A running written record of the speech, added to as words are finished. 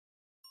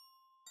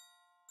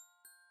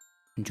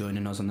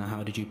Joining us on the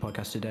How Did You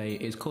podcast today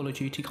is Call of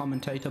Duty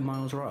commentator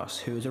Miles Ross,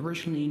 who is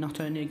originally not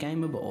only a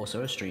gamer but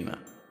also a streamer.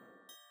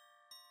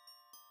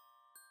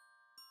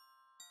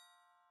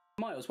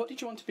 Miles, what did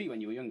you want to be when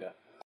you were younger?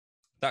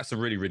 That's a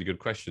really, really good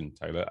question,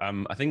 Taylor.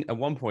 I think at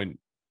one point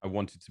I might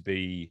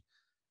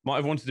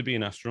have wanted to be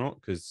an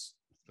astronaut because,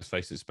 let's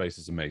face it, space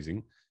is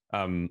amazing.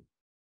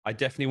 I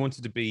definitely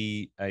wanted to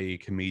be a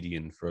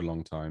comedian for a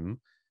long time.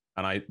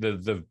 And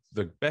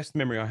the best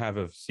memory I have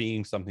of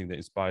seeing something that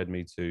inspired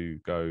me to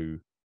go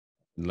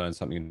and learn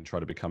something and try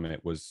to become it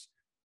was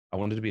I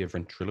wanted to be a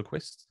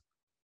ventriloquist,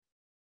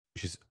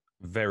 which is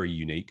very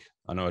unique.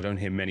 I know I don't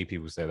hear many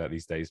people say that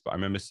these days, but I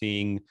remember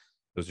seeing there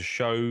was a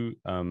show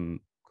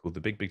called the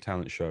Big Big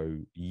Talent Show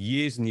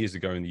years and years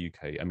ago in the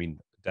UK. I mean,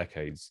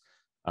 decades.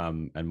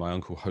 And my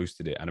uncle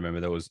hosted it. And I remember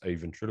there was a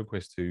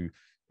ventriloquist who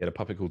had a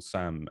puppet called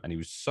Sam, and he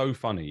was so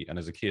funny. And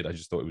as a kid, I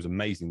just thought it was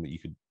amazing that you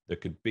could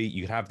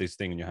have this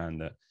thing in your hand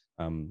that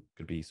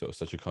could be sort of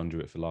such a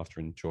conduit for laughter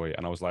and joy.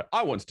 And I was like,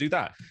 I want to do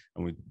that.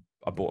 And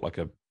I bought like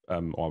or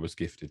I was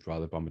gifted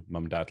rather by my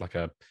mum and dad, like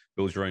a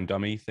build your own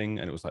dummy thing.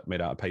 And it was like made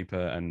out of paper.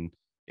 And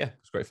yeah, it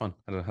was great fun.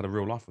 I had a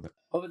real laugh with it.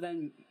 Other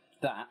than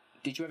that,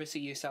 did you ever see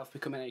yourself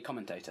becoming a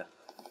commentator?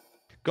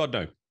 God,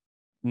 no.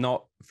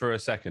 Not for a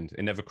second.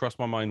 It never crossed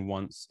my mind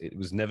once. It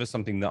was never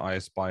something that I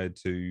aspired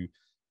to.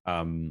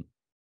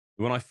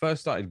 When I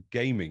first started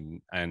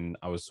gaming and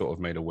I was sort of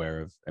made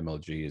aware of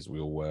MLG, as we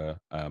all were,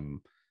 I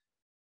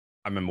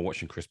remember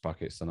watching Chris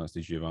Bucket, Sunlight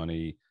Di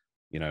Giovanni,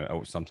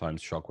 or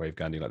sometimes Shockwave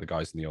Gandhi, like the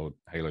guys in the old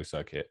Halo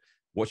circuit,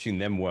 watching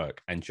them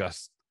work, and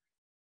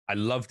I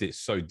loved it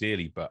so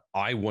dearly, but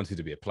I wanted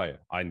to be a player.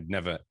 I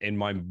never, in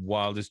my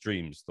wildest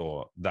dreams,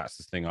 thought that's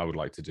the thing I would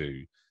like to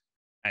do.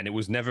 And it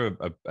was never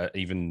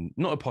even,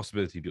 not a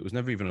possibility, but it was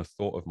never even a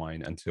thought of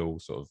mine until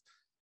sort of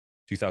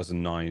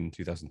 2009,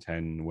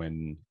 2010,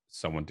 when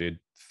someone did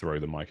throw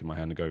the mic in my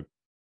hand and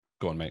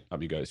go on, mate,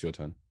 up you go, it's your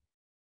turn.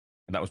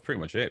 And that was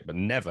pretty much it. But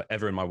never,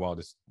 ever in my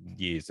wildest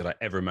years did I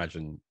ever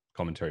imagine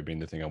commentary being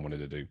the thing I wanted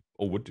to do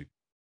or would do.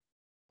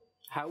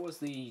 How was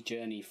the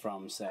journey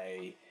from,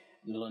 say,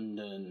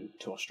 London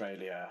to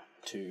Australia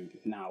to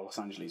now Los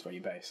Angeles, where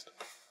you're based?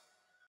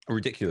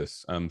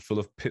 Ridiculous, full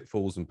of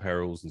pitfalls and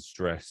perils and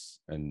stress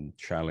and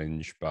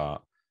challenge, but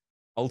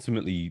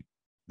ultimately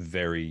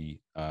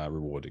very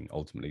rewarding.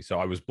 Ultimately, so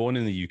I was born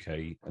in the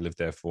UK. I lived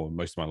there for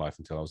most of my life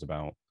until I was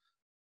about,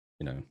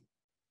 until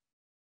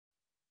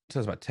I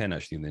was about 10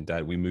 actually, and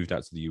then we moved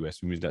out to the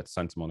US. We moved out to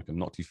Santa Monica,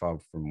 not too far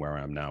from where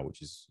I am now,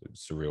 which is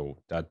surreal.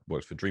 Dad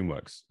works for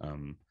DreamWorks,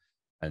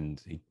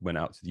 and he went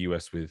out to the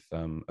US with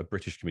a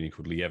British comedian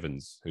called Lee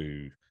Evans,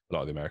 who a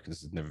lot of the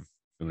Americans have never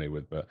familiar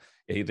with, but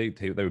yeah,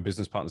 they were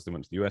business partners. They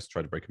went to the US,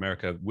 tried to break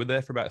America. We're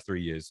there for about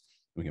 3 years.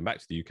 We came back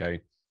to the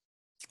UK.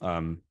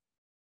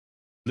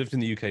 Lived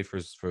in the UK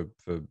for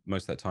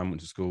most of that time.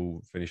 Went to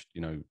school, finished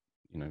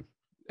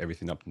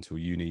everything up until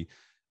uni.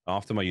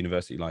 After my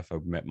university life, I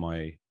met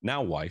my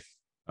now wife,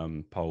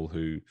 Pole,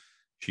 who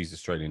she's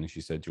Australian, and she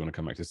said, "Do you want to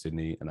come back to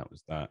Sydney?" And that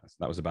was that. So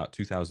that was about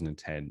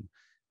 2010,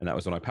 and that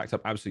was when I packed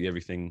up absolutely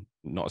everything.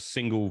 Not a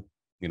single,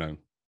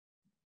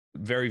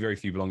 very, very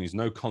few belongings,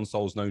 no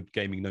consoles, no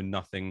gaming, no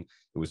nothing.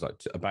 It was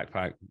like a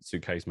backpack,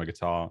 suitcase, my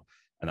guitar,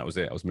 and that was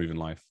it. I was moving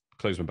life.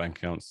 Closed my bank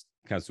accounts,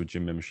 cancelled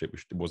gym membership,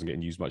 which wasn't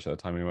getting used much at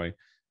the time anyway.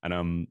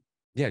 And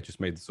just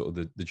made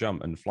the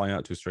jump. And flying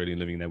out to Australia and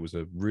living there was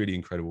a really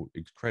incredible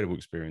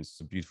experience.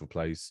 It's a beautiful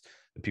place.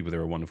 The people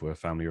there are wonderful. Her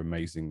family are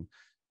amazing.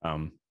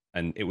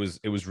 And it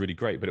was really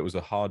great, but it was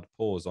a hard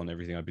pause on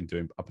everything I've been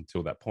doing up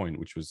until that point,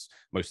 which was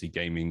mostly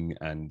gaming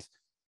and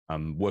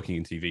working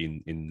in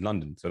TV in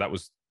London. So that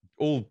was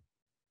all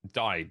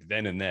died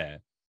then and there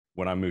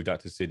when I moved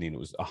out to Sydney, and it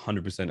was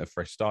 100% a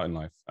fresh start in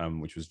life,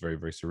 which was very,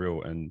 very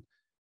surreal. And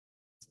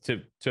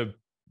to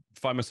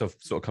find myself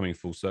sort of coming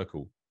full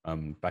circle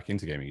back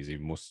into gaming is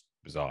even more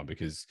bizarre,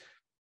 because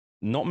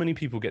not many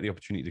people get the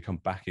opportunity to come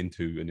back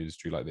into an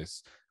industry like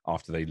this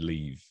after they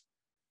leave.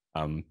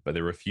 But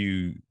there were a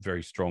few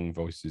very strong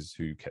voices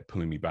who kept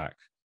pulling me back.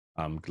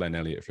 Glenn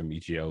Elliott from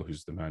EGL,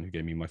 who's the man who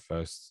gave me my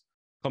first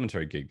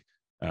commentary gig.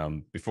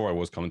 Before I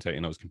was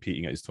commentating, I was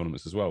competing at his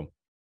tournaments as well.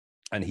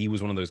 And he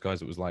was one of those guys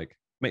that was like,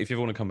 mate, if you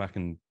ever want to come back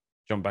and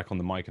jump back on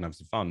the mic and have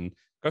some fun,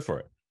 go for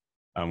it.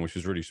 Which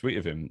was really sweet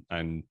of him.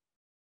 And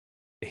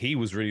he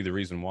was really the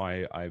reason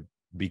why I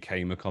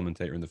became a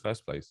commentator in the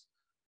first place.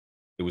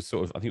 It was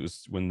I think it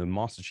was when the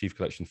Master Chief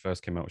Collection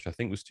first came out, which I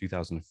think was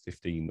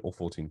 2015 or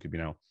 14, could be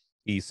now.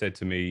 He said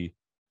to me,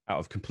 out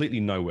of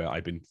completely nowhere,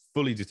 I'd been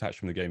fully detached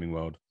from the gaming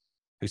world.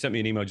 He sent me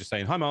an email just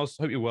saying, "Hi, Miles,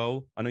 hope you're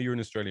well. I know you're in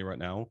Australia right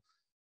now.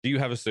 Do you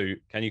have a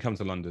suit? Can you come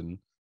to London?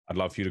 I'd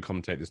love for you to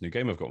commentate this new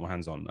game I've got my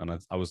hands on." And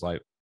I was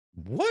like,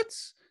 what?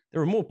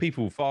 There are more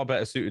people far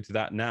better suited to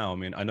that now. I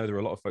mean, I know there are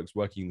a lot of folks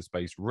working in the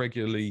space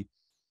regularly.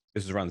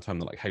 This was around the time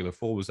that like Halo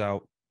 4 was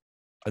out.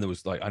 And there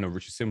was I know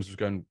Richard Sims was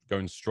going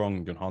strong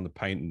and going hard in the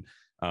paint.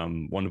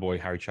 And Wonder Boy,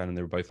 Harry Chan, and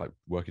they were both like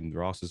working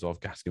their asses off.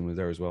 Gaskin was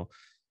there as well.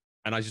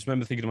 And I just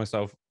remember thinking to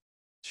myself,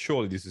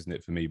 surely this isn't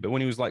it for me. But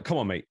when he was like, "Come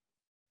on, mate,"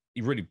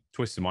 he really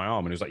twisted my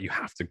arm and he was like, "You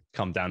have to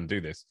come down and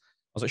do this."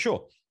 I was like,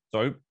 "Sure."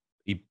 So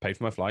he paid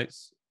for my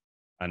flights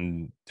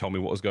and told me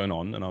what was going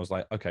on. And I was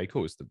like, okay,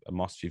 cool. It's a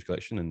Master Chief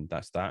Collection, and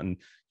that's that. And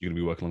you're going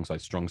to be working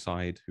alongside Strong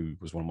Side, who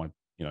was one of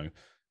my,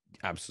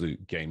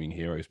 absolute gaming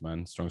heroes,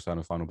 man. Strong Side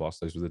and Final Boss,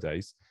 those were the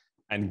days.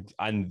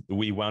 And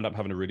we wound up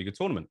having a really good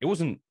tournament. It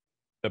wasn't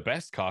the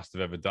best cast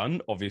I've ever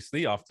done,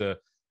 obviously, after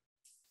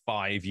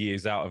 5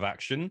 years out of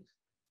action.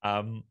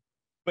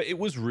 But it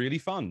was really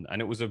fun,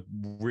 and it was a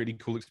really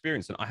cool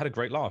experience. And I had a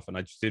great laugh, and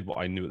I just did what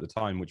I knew at the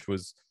time, which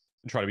was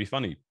try to be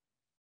funny.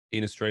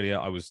 In Australia,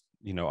 I was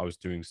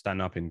doing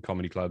stand-up in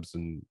comedy clubs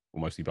and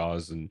mostly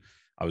bars, and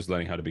I was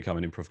learning how to become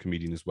an improv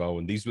comedian as well.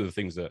 And these were the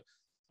things that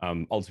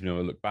ultimately,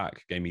 when I look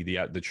back, gave me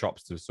the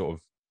chops to sort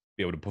of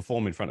be able to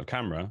perform in front of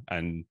camera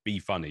and be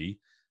funny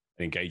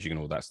and engaging and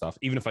all that stuff,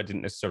 even if I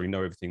didn't necessarily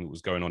know everything that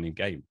was going on in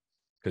game.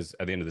 Because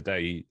at the end of the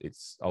day,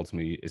 it's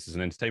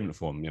an entertainment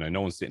form.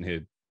 No one's sitting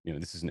here.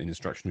 This isn't an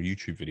instructional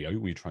YouTube video.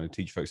 We're trying to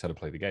teach folks how to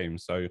play the game.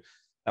 So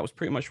that was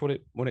pretty much what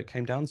it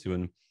came down to.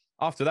 And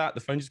after that,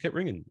 the phone just kept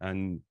ringing,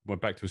 and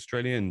went back to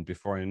Australia. And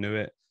before I knew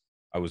it,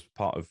 I was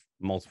part of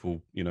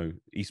multiple,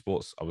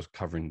 eSports. I was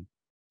covering,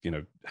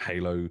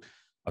 Halo.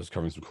 I was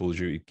covering some Call of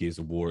Duty, Gears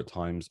of War at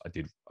times. I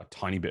did a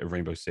tiny bit of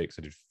Rainbow Six.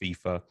 I did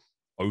FIFA,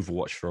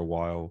 Overwatch for a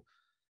while.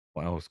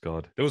 What else?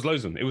 God, there was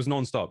loads of them. It was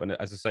nonstop. And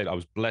as I said, I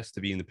was blessed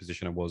to be in the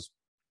position I was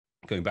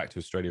going back to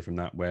Australia from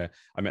that, where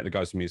I met the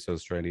guys from ESL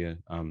Australia,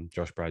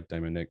 Josh, Brad,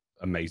 Damon, Nick,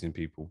 amazing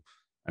people.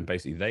 And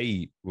basically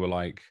they were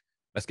like,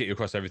 let's get you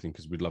across everything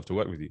because we'd love to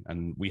work with you.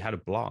 And we had a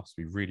blast.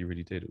 We really,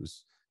 really did.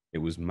 It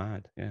was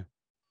mad. Yeah.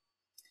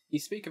 You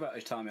speak about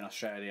your time in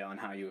Australia and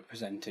how you were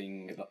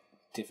presenting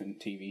different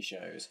TV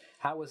shows.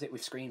 How was it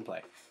with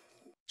screenplay?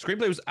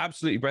 Screenplay was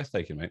absolutely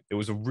breathtaking, mate. It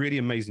was a really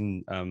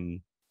amazing,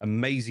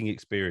 amazing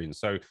experience.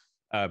 So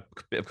a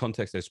bit of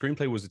context there.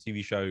 Screenplay was a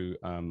TV show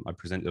I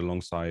presented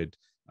alongside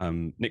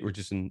Nick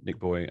Richardson, Nick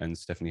Boy, and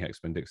Stephanie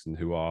Hexman Dixon,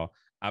 who are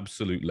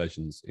absolute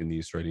legends in the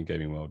Australian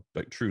gaming world,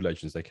 like true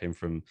legends. They came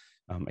from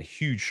a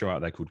huge show out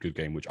there called Good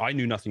Game, which I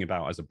knew nothing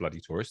about as a bloody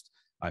tourist.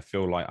 I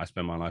feel like I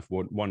spend my life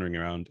wandering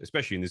around,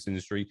 especially in this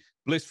industry,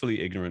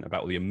 blissfully ignorant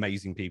about all the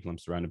amazing people I'm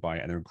surrounded by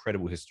and their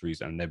incredible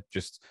histories and their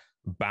just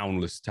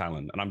boundless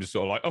talent. And I'm just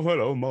sort of like, oh,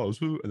 hello,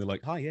 Mars. And they're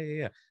like, hi,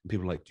 yeah. And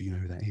people are like, do you know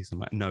who that is? I'm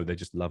like, no, they're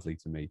just lovely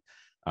to me.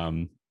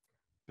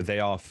 But they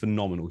are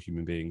phenomenal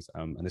human beings,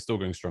 and they're still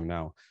going strong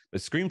now.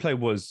 But screenplay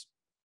was,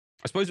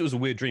 I suppose it was a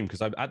weird dream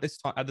because at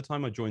the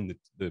time I joined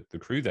the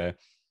crew there,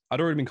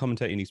 I'd already been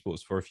commentating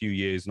esports for a few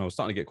years, and I was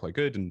starting to get quite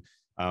good.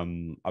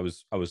 And I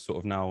was sort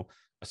of now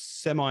a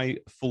semi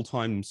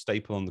full-time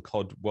staple on the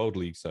COD World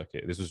League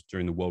circuit. This was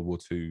during the World War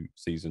II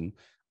season.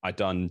 I'd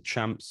done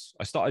champs.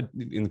 I started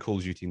in the Call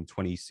of Duty in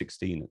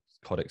 2016 at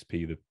COD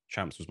XP. The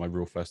champs was my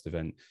real first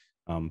event,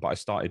 but I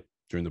started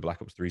during the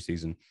Black Ops 3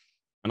 season.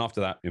 And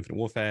after that, Infinite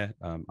Warfare,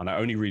 and I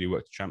only really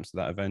worked champs at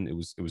that event. It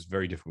was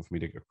very difficult for me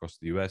to get across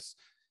the US.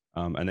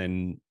 And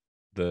then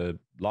the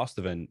last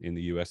event in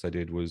the US I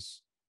did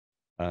was,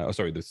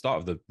 the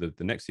start of the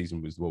next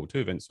season was the World War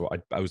II event. So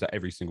I was at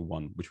every single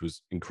one, which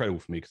was incredible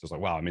for me because I was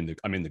like, wow, I'm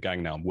in the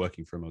gang now. I'm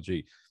working for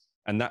MLG.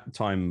 And that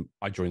time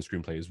I joined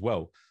Screenplay as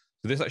well.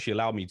 So this actually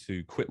allowed me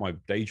to quit my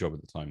day job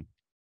at the time,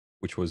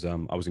 which was I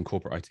was in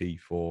corporate IT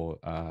for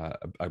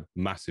a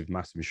massive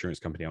insurance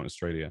company out in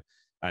Australia.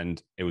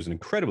 And it was an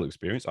incredible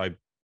experience. I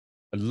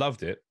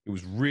loved it. It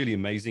was really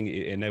amazing.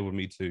 It enabled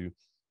me to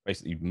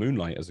basically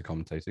moonlight as a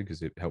commentator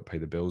because it helped pay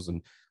the bills.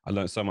 And I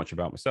learned so much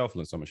about myself,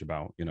 learned so much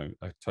about,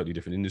 a totally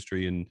different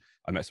industry. And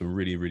I met some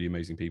really, really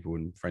amazing people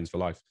and friends for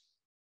life.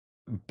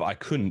 But I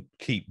couldn't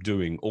keep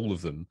doing all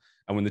of them.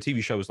 And when the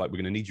TV show was like, we're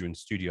going to need you in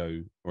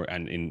studio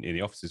and in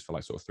the offices for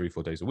like sort of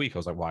 3-4 days a week, I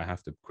was like, well, I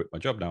have to quit my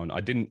job now. And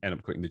I didn't end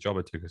up quitting the job.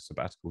 I took a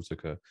sabbatical,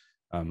 took a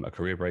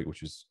career break,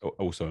 which was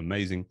also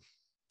amazing.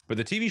 But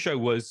the TV show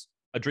was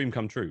a dream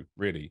come true,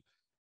 really.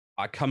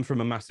 I come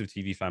from a massive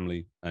TV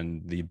family,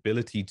 and the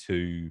ability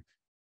to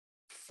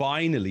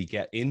finally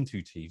get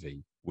into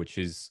TV, which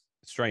is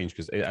strange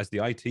because as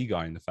the IT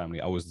guy in the family,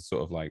 I was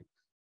sort of like,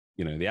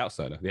 the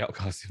outsider, the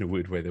outcast in a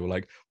weird way. They were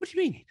like, what do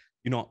you mean?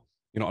 You're not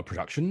a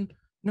production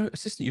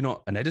assistant? You're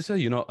not an editor?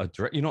 You're not a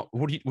director? You're not,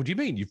 what do you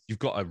mean? You've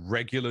got a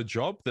regular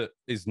job that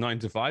is 9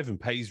 to 5 and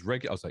pays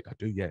regular? I was like, I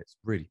do, yeah, it's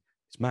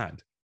mad.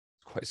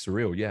 It's quite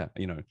surreal. Yeah.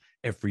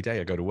 Every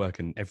day I go to work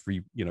and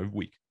every,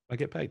 week I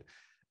get paid.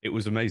 It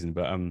was amazing.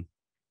 But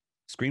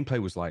Screenplay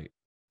was like,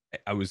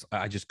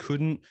 I just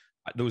couldn't,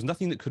 there was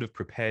nothing that could have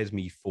prepared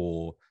me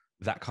for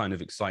that kind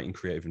of exciting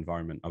creative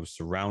environment. I was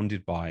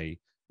surrounded by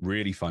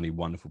really funny,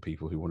 wonderful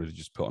people who wanted to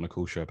just put on a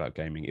cool show about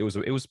gaming. It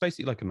was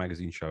basically like a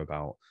magazine show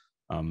about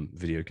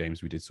video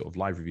games. We did sort of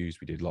live reviews.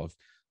 We did a lot of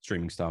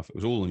streaming stuff. It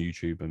was all on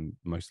YouTube and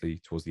mostly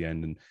towards the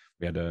end. And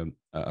we had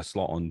a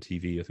slot on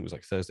TV. I think it was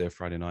like Thursday or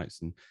Friday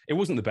nights. And it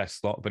wasn't the best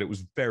slot, but it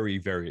was very,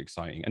 very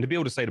exciting. And to be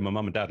able to say to my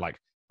mum and dad, like,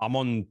 I'm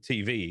on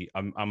TV,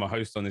 I'm a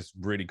host on this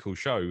really cool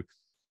show.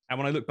 And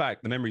when I look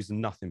back, the memories are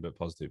nothing but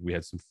positive. We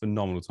had some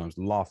phenomenal times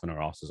laughing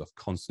our asses off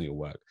constantly at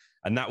work.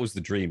 And that was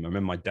the dream. I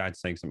remember my dad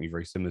saying something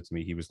very similar to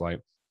me. He was like,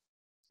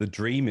 the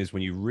dream is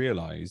when you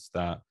realize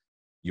that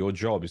your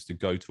job is to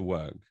go to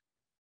work,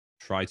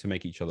 try to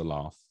make each other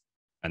laugh,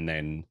 and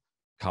then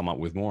come up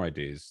with more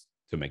ideas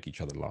to make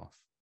each other laugh.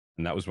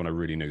 And that was when I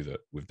really knew that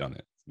we've done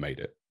it, made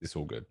it. It's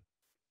all good.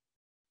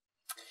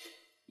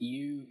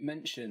 You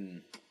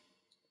mentioned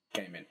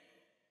gaming,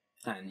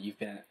 and you've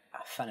been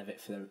a fan of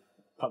it for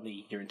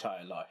probably your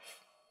entire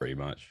life. Pretty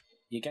much.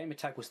 Your gamer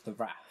tag was the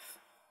Wrath.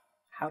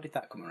 How did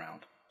that come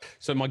around?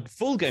 So my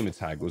full gamer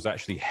tag was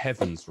actually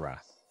Heaven's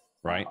Wrath,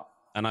 right? Oh.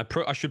 And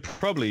I should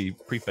probably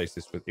preface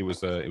this with it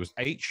was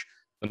H,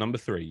 the number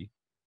 3,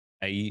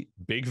 A,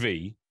 big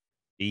V,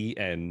 E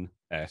N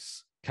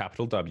S,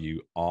 capital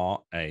W, R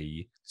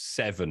A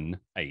 7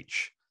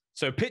 H.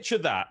 So picture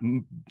that,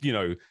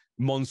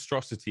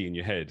 monstrosity in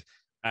your head.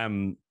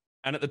 And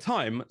at the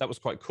time, that was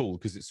quite cool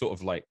because it's sort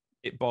of like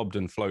it bobbed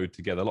and flowed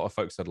together. A lot of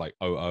folks said like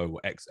OO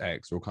or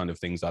XX or kind of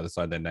things either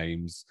side of their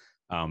names,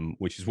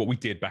 which is what we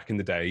did back in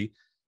the day.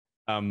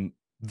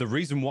 The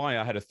reason why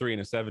I had a 3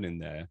 and a 7 in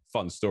there,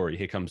 fun story.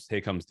 Here comes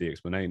the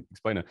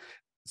explainer.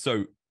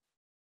 So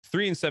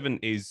 3 and 7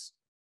 is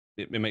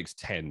it makes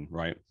 10,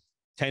 right?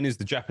 10 is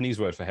the Japanese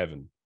word for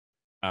heaven.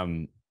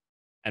 And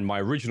my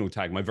original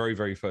tag, my very,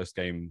 very first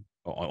game,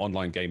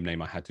 online game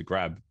name I had to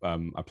grab,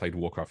 I played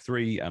Warcraft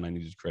 3 and I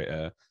needed to create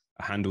a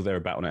handle there,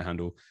 a Battle.net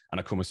handle, and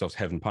I called myself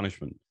Heaven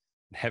Punishment.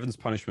 And Heaven's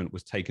Punishment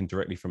was taken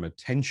directly from a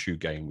Tenchu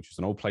game, which is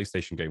an old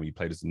PlayStation game where you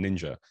played as a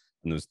ninja.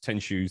 And there was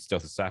Tenchu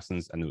Stealth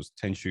Assassins, and there was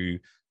Tenchu, I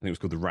think it was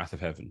called the Wrath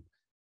of Heaven.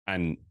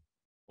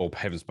 Or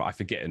Heaven's, I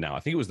forget it now. I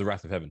think it was the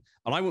Wrath of Heaven.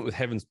 And I went with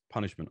Heaven's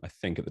Punishment, I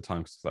think, at the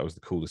time, because that was the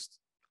coolest.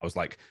 I was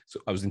like,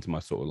 so I was into my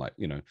sort of like,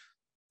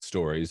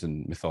 stories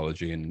and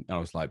mythology, and I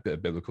was like, bit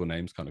of biblical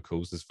names, kind of cool,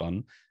 this is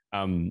fun.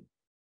 And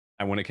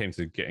when it came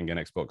to getting an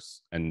Xbox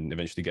and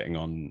eventually getting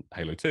on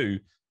Halo 2,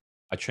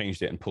 I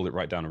changed it and pulled it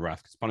right down to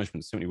Wrath because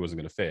Punishment simply wasn't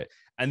going to fit.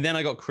 And then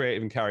I got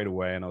creative and carried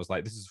away, and I was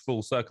like, this is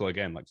full circle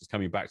again, like just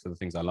coming back to the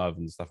things I love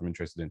and the stuff I'm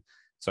interested in.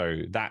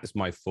 So that is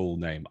my full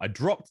name. I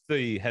dropped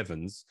the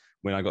Heavens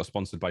when I got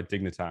sponsored by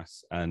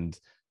Dignitas, and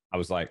I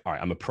was like, all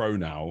right, I'm a pro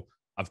now.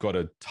 I've got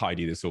to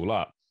tidy this all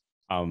up.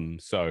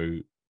 So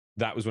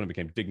that was when it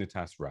became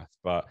Dignitas Wrath.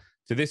 But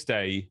to this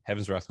day,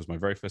 Heaven's Wrath was my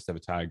very first ever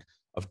tag.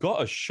 I've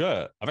got a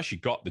shirt. I've actually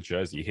got the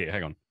jersey here.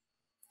 Hang on.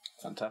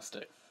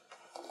 Fantastic.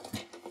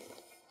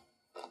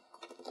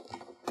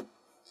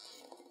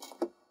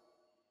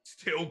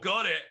 Still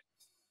got it.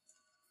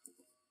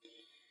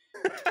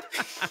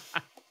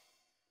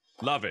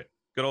 Love it.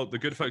 The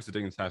good folks at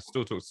Dignitas.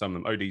 Still talk to some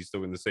of them. OD's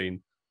still in the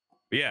scene.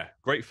 But yeah,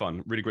 great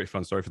fun. Really great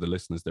fun. Sorry for the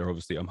listeners there.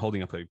 Obviously, I'm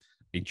holding up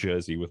a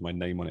jersey with my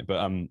name on it.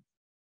 But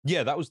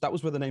yeah, that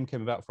was where the name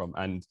came about from.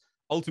 And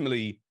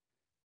ultimately,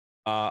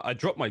 I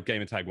dropped my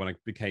gamer tag when I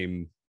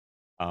became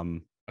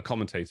a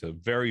commentator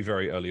very,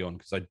 very early on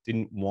because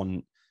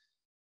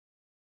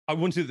I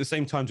wanted at the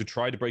same time to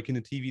try to break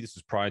into TV. This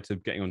was prior to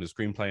getting on the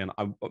screenplay, and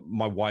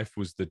my wife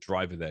was the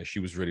driver there. She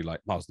was really like,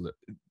 Miles, look,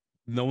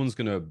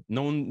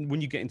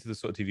 when you get into the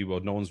sort of TV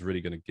world, no one's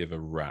really going to give a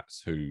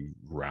rat's who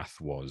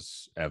Wrath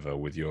was ever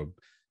with your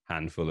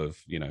handful of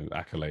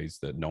accolades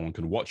that no one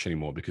can watch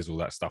anymore because all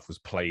that stuff was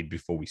played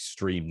before we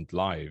streamed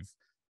live.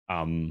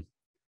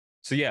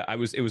 So yeah, I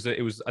think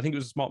it was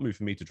a smart move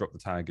for me to drop the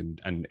tag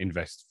and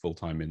invest full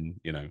time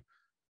in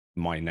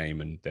my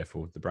name and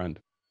therefore the brand.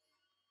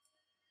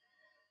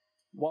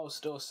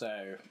 Whilst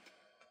also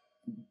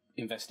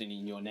investing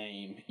in your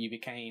name, you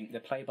became the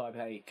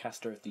play-by-play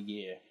caster of the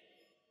year.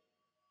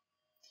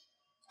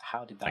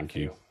 How did that Thank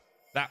feel? you.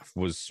 That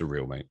was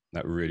surreal, mate.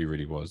 That really,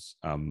 really was.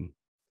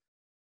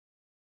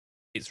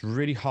 It's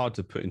really hard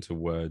to put into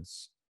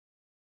words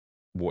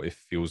what it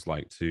feels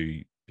like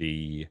to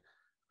be,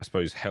 I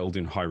suppose, held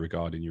in high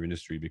regard in your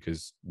industry,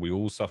 because we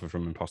all suffer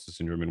from imposter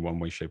syndrome in one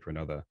way, shape, or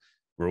another.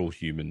 We're all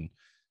human.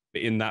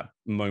 But in that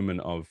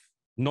moment of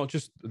not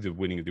just the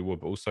winning of the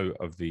award, but also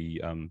of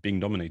the being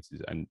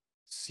nominated and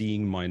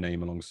seeing my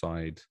name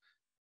alongside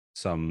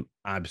some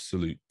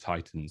absolute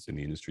titans in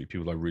the industry,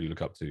 people I really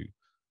look up to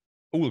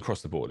all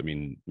across the board. I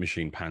mean,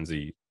 Machine,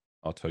 Pansy,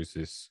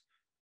 Artosis,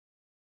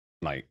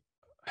 like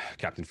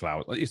Captain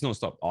Flower. It's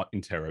non-stop.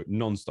 Intero,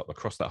 non-stop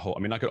across that whole. I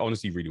mean, I could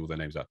honestly read all their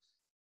names out.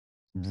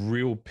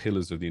 Real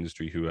pillars of the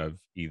industry who have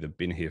either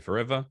been here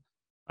forever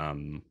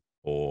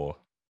or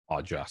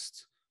are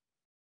just,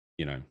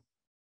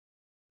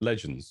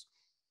 legends.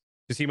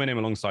 To see my name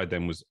alongside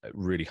them was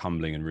really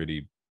humbling and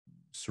really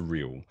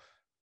surreal.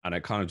 And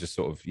it kind of just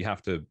sort of,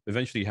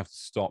 eventually you have to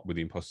stop with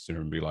the imposter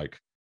syndrome and be like,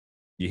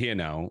 you're here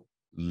now,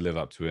 live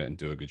up to it and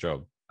do a good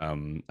job.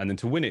 And then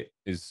to win it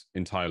is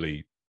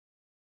entirely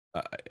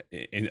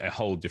in a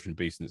whole different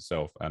beast in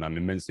itself. And I'm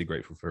immensely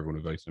grateful for everyone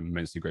who voted. I'm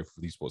immensely grateful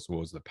for the eSports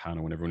Awards, the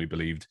panel, and everyone who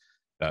believed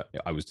that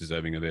I was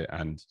deserving of it.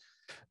 And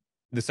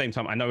at the same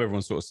time, I know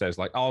everyone sort of says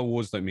like, oh,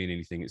 awards don't mean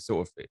anything. It's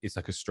like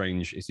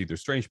it's either a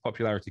strange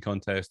popularity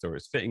contest or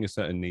it's fitting a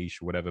certain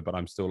niche or whatever. But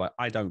I'm still like,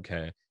 I don't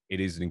care. It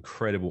is an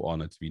incredible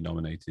honor to be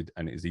nominated,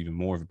 and it is even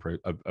more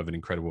of an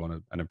incredible honor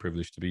and a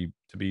privilege to be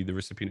the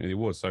recipient of the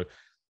award. So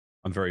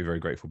I'm very, very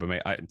grateful. But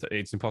mate,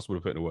 it's impossible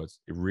to put into words.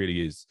 It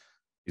really is.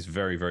 It's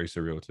very, very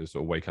surreal to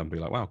sort of wake up and be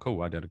like, wow,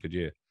 cool, I did a good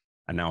year.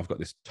 And now I've got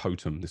this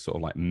totem, this sort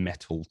of like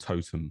metal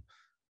totem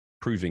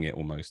proving it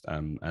almost.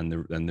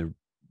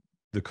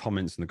 The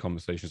comments and the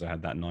conversations I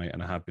had that night,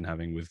 and I have been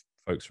having with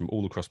folks from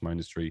all across my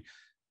industry,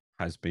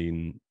 has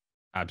been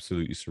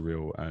absolutely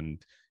surreal.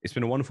 And it's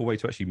been a wonderful way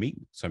to actually meet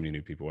so many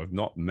new people I've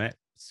not met.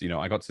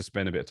 I got to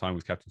spend a bit of time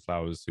with Captain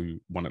Flowers, who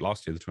won it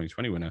last year, the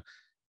 2020 winner.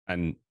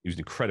 And he was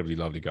an incredibly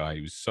lovely guy.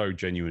 He was so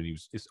genuine. He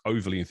was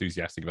overly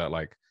enthusiastic about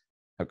like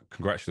how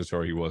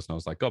congratulatory he was. And I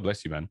was like, God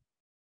bless you, man.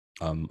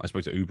 I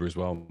spoke to Uber as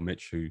well,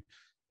 Mitch, who,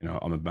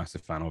 I'm a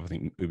massive fan of. I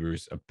think Uber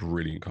is a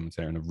brilliant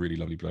commentator and a really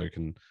lovely bloke.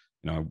 And,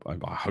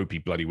 I hope he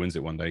bloody wins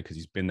it one day because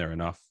he's been there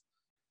enough.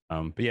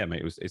 But yeah,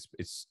 mate,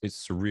 it's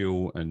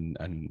surreal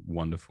and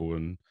wonderful.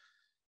 And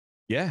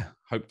yeah,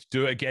 hope to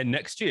do it again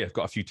next year. I've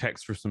got a few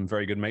texts from some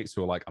very good mates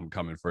who are like, I'm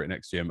coming for it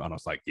next year. And I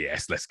was like,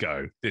 yes, let's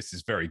go. This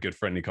is very good,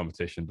 friendly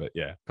competition. But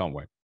yeah, can't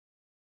wait.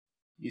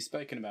 You've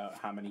spoken about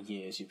how many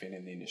years you've been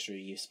in the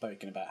industry. You've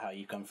spoken about how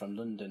you've come from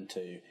London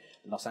to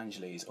Los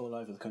Angeles, all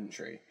over the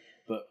country.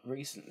 But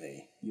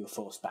recently, you were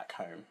forced back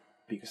home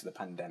because of the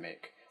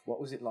pandemic. What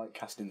was it like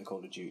casting the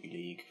Call of Duty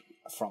League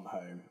from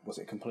home? Was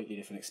it a completely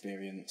different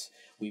experience?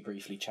 We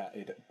briefly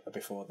chatted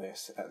before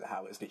this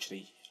how it was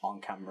literally on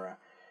camera.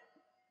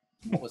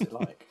 What was it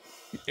like?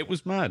 It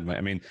was mad, mate.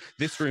 I mean,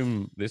 this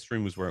room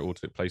was where it all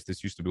took place.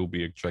 This used to all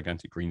be a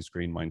gigantic green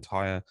screen. My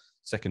entire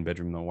second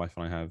bedroom, my wife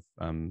and I have,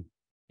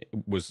 it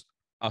was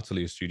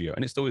utterly a studio,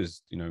 and it still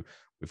is. We've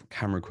got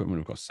camera equipment,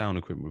 we've got sound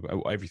equipment, we've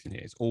got everything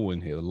here. It's all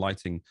in here. The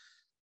lighting.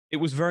 It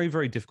was very,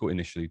 very difficult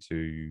initially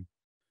to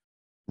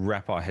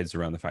wrap our heads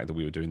around the fact that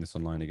we were doing this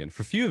online again.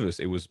 For a few of us,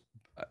 it was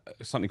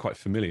something quite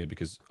familiar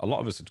because a lot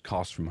of us had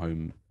cast from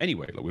home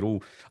anyway.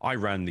 Like I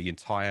ran the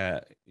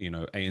entire,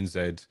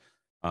 ANZ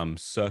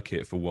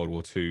circuit for World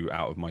War II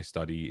out of my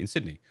study in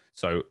Sydney.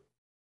 So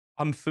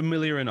I'm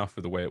familiar enough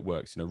with the way it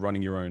works.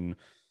 Running your own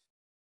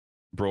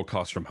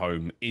broadcast from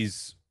home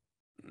is,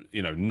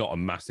 not a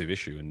massive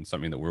issue and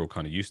something that we're all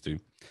kind of used to.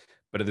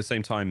 But at the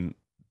same time,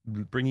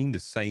 bringing the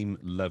same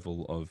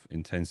level of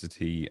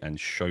intensity and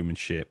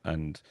showmanship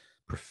and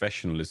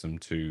professionalism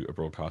to a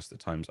broadcast at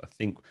times, I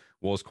think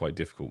was quite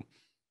difficult.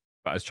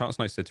 But as Chance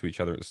and I said to each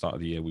other at the start of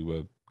the year, we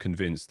were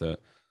convinced that,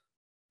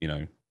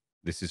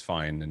 this is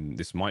fine. And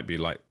it might be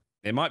like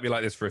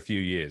this for a few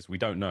years. We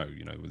don't know,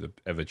 with the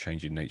ever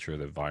changing nature of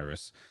the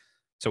virus.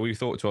 So we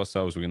thought to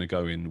ourselves, we're going to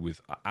go in with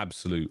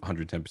absolute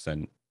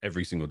 110%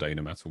 every single day,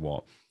 no matter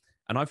what.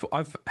 And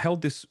I've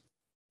held this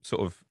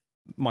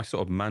my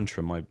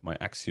mantra, my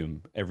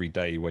axiom every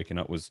day waking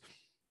up was,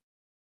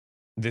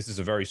 this is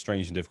a very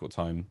strange and difficult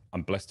time.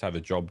 I'm blessed to have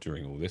a job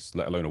during all this,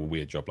 let alone a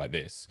weird job like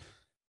this.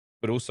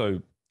 But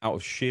also out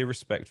of sheer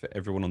respect for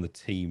everyone on the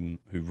team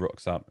who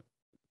rocks up,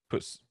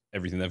 puts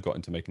everything they've got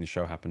into making the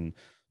show happen,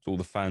 to all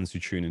the fans who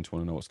tune in to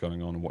want to know what's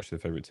going on and watch their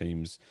favorite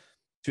teams,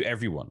 to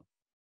everyone,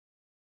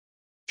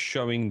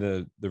 showing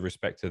the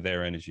respect to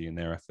their energy and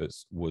their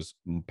efforts was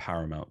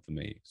paramount for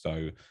me.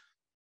 So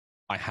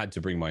I had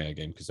to bring my A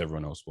game because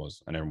everyone else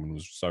was, and everyone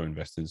was so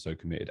invested and so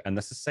committed. And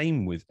that's the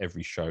same with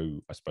every show,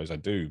 I suppose I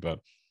do, but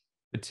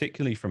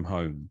particularly from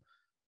home,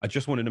 I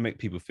just wanted to make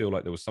people feel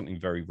like there was something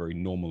very, very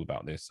normal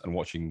about this and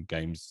watching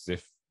games as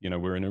if,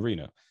 we're in an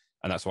arena.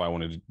 And that's why I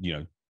wanted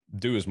to,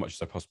 do as much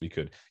as I possibly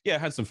could. Yeah, I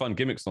had some fun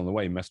gimmicks on the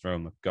way, messed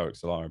around with Go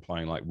XLR,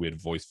 applying like weird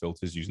voice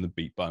filters, using the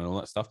beat button and all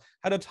that stuff.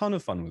 Had a ton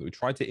of fun with it. We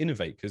tried to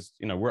innovate because,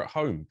 we're at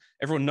home.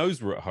 Everyone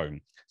knows we're at home.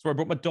 So I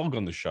brought my dog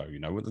on the show,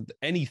 with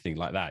anything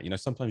like that.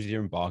 Sometimes you hear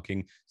him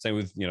barking. Same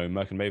with,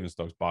 Merc and Maven's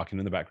dogs barking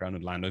in the background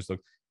and Lando's dog.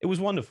 It was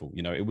wonderful.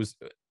 There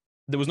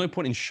was no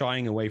point in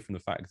shying away from the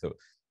fact that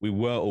we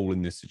were all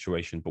in this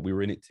situation, but we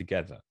were in it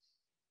together.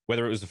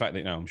 Whether it was the fact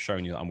that, I'm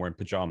showing you that I'm wearing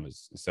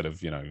pajamas instead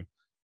of,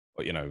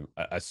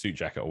 a suit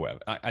jacket or whatever.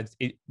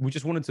 We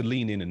just wanted to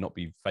lean in and not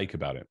be fake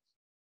about it.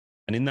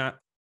 And in that,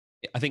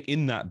 I think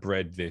in that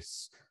bred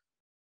this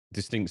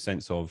distinct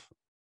sense of,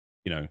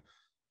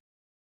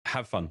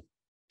 have fun.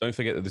 Don't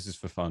forget that this is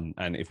for fun.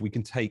 And if we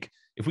can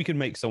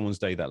make someone's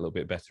day that little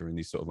bit better in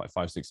these sort of like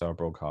 5-6 hour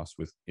broadcasts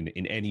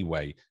in any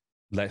way,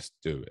 let's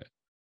do it.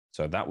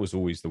 So that was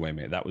always the way,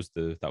 mate. That was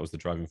the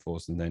driving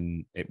force. And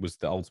then it was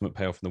the ultimate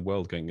payoff in the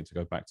world, getting to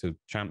go back to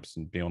champs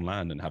and be on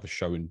land and have a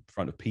show in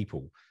front of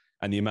people.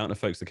 And the amount of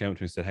folks that came up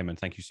to me and said, hey, man,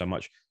 thank you so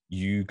much.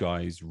 You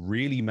guys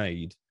really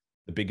made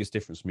the biggest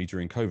difference for me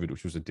during COVID,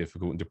 which was a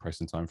difficult and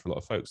depressing time for a lot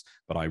of folks.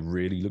 But I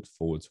really looked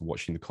forward to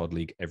watching the COD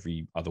League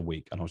every other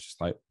week. And I was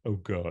just like, oh,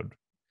 God,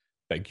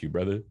 thank you,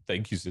 brother.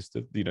 Thank you,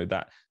 sister.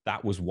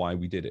 That was why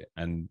we did it.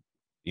 And,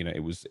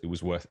 it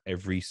was worth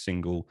every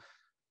single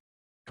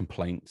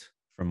complaint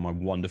from my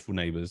wonderful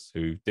neighbors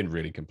who didn't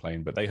really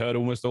complain, but they heard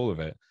almost all of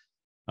it.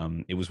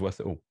 It was worth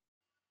it all.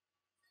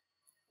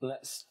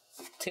 Let's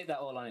tip that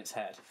all on its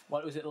head.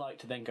 What was it like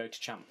to then go to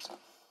Champs?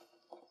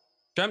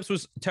 Champs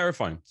was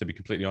terrifying, to be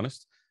completely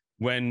honest.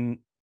 When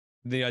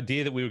the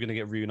idea that we were going to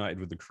get reunited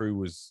with the crew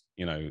was,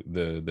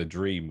 the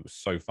dream. It was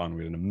so fun.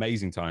 We had an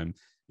amazing time,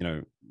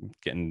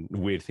 getting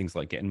weird things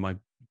like getting my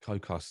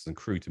co-casters and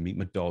crew to meet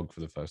my dog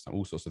for the first time,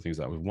 all sorts of things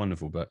that were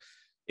wonderful. But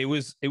it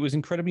was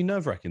incredibly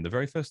nerve-wracking. The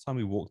very first time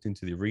we walked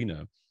into the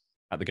arena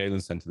at the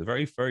Galen Centre, the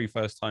very, very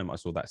first time I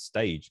saw that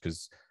stage,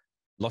 because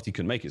Lottie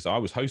couldn't make it. So I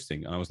was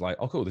hosting and I was like,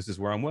 oh, cool, this is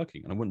where I'm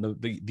working. And I wouldn't know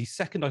the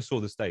second I saw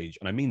the stage,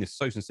 and I mean this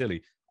so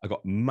sincerely, I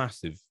got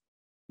massive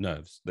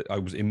nerves. That I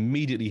was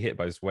immediately hit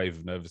by this wave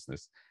of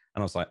nervousness.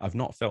 And I was like, I've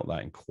not felt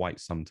that in quite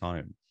some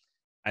time.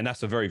 And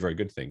that's a very, very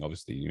good thing.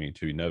 Obviously, you mean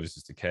to be nervous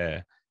is to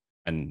care.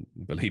 And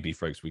believe me,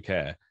 folks, we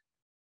care.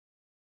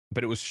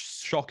 But it was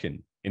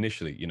shocking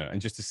initially,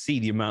 and just to see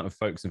the amount of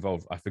folks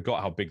involved, I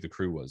forgot how big the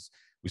crew was.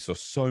 We saw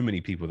so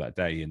many people that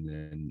day, and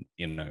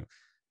then,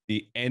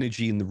 the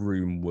energy in the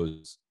room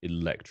was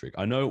electric.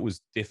 I know it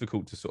was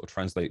difficult to sort of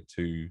translate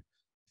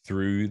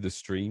through the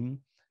stream,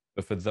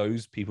 but for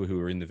those people who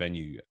were in the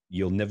venue,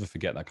 you'll never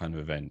forget that kind of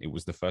event. It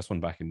was the first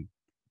one back in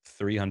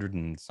 300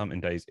 and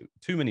something days,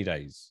 too many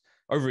days,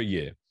 over a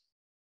year.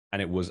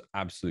 And it was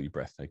absolutely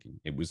breathtaking.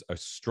 It was a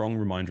strong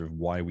reminder of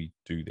why we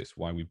do this,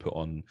 why we put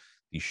on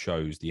these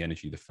shows, the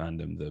energy, the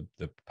fandom,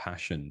 the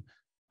passion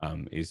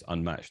is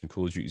unmatched. And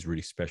Call of Duty is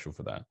really special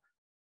for that.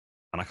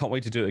 And I can't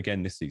wait to do it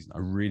again this season. I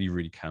really,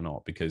 really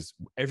cannot, because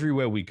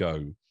everywhere we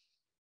go,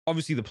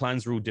 obviously the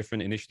plans are all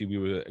different. Initially, we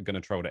were going to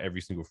travel to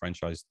every single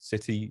franchise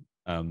city.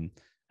 And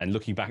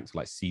looking back to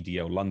like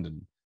CDL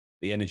London,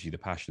 the energy, the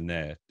passion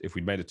there, if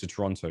we'd made it to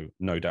Toronto,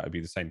 no doubt it'd be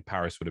the same.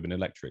 Paris would have been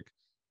electric.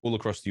 All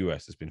across the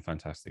US has been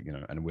fantastic,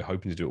 and we're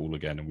hoping to do it all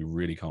again. And we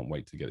really can't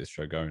wait to get this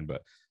show going.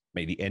 But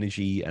mate, the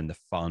energy and the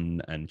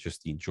fun and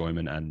just the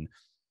enjoyment and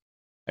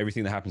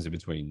everything that happens in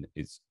between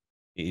it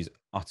is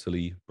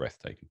utterly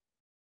breathtaking.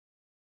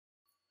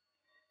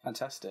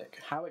 Fantastic.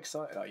 How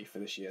excited are you for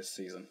this year's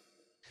season?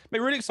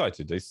 I'm really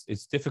excited.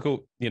 It's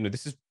difficult.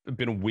 This has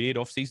been a weird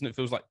off season. It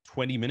feels like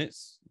 20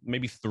 minutes,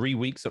 maybe 3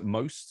 weeks at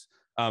most.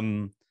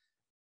 We're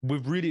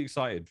really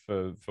excited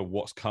for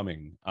what's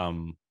coming.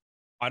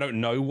 I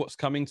don't know what's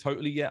coming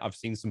totally yet. I've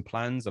seen some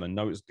plans and I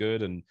know it's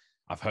good, and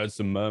I've heard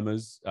some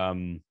murmurs.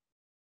 I'm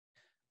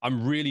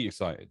really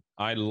excited.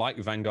 I like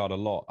Vanguard a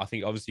lot. I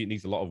think obviously it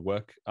needs a lot of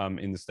work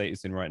in the state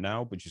it's in right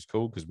now, which is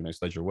cool because we know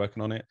Sledge are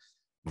working on it.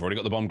 We've already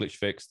got the bomb glitch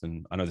fixed,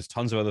 and I know there's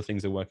tons of other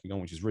things they're working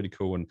on, which is really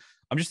cool. And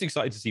I'm just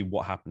excited to see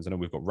what happens. I know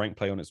we've got rank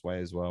play on its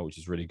way as well, which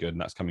is really good. And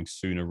that's coming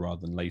sooner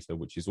rather than later,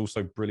 which is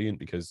also brilliant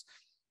because,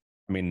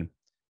 I mean,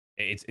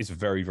 it's a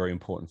very, very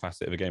important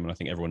facet of a game. And I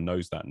think everyone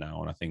knows that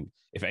now. And I think,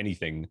 if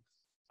anything,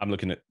 I'm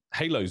looking at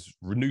Halo's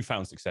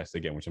newfound success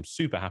again, which I'm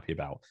super happy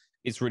about.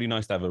 It's really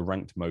nice to have a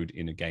ranked mode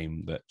in a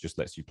game that just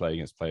lets you play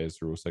against players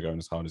who are also going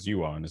as hard as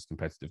you are. And as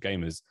competitive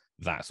gamers,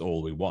 that's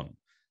all we want.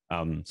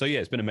 So yeah,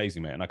 it's been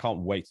amazing, mate. And I can't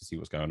wait to see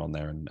what's going on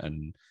there.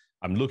 And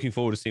I'm looking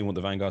forward to seeing what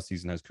the Vanguard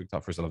season has cooked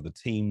up for us. I love the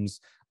teams.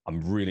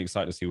 I'm really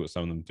excited to see what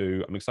some of them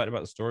do. I'm excited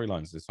about the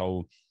storylines. This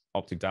whole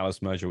Optic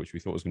Dallas merger, which we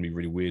thought was going to be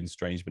really weird and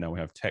strange, but now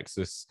we have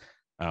Texas.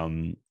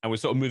 And we're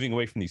sort of moving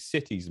away from these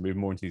cities and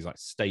moving more into these like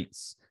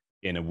states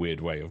in a weird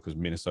way, of course,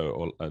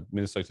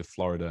 Minnesota,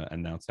 Florida,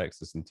 and now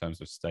Texas in terms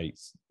of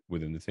states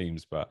within the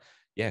teams. But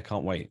yeah,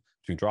 can't wait.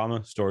 Between drama,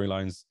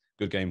 storylines,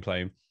 good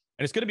gameplay.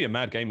 And it's going to be a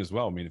mad game as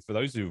well. I mean, for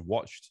those who've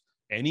watched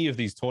any of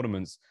these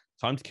tournaments,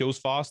 time to kill's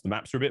fast. The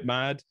maps are a bit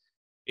mad.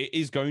 It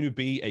is going to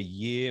be a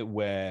year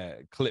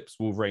where clips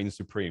will reign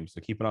supreme.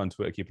 So keep an eye on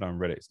Twitter, keep an eye on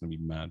Reddit. It's going to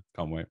be mad.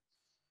 Can't wait.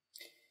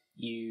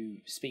 You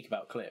speak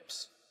about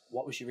clips.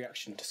 What was your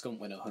reaction to Scump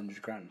winning 100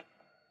 grand?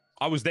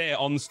 I was there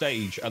on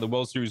stage at the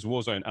World Series of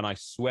Warzone, and I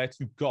swear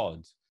to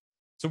God.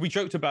 So we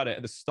joked about it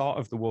at the start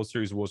of the World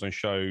Series of Warzone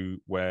show,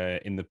 where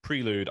in the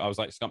prelude, I was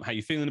like, Scump, how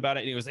you feeling about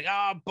it? And he was like,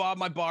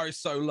 my bar is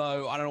so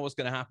low. I don't know what's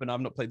going to happen.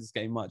 I've not played this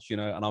game much,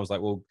 And I was like,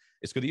 well,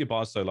 it's good that your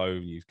bar's so low.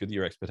 It's good that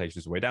your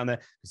expectations are way down there.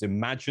 Because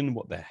imagine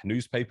what the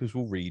newspapers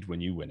will read when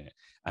you win it.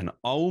 And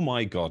oh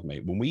my God,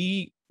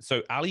 mate,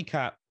 so Ali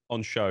Cat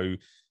on show,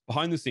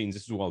 behind the scenes,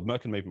 this is while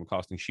Merck and Maven were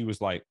casting, she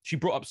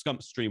brought up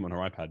Scump's stream on her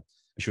iPad.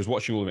 And she was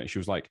watching all of it. And she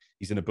was like,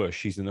 he's in a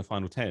bush. He's in the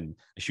final 10. And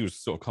she was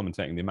sort of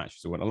commentating the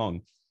matches that went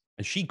along.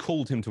 And she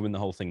called him to win the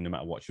whole thing no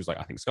matter what. She was like,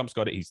 I think Scump's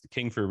got it. He's the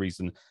king for a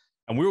reason.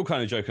 And we were all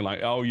kind of joking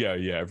like, oh, yeah,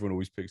 everyone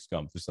always picks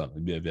Scump for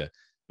something. Blah, blah.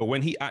 But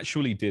when he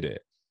actually did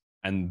it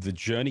and the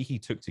journey he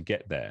took to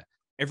get there,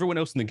 everyone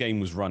else in the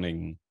game was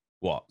running,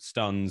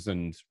 stuns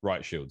and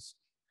riot shields.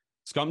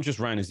 Scump just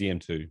ran his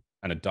EM2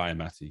 and a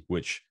Diamati,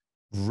 which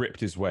ripped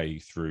his way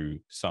through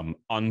some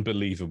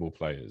unbelievable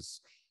players.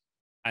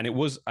 And it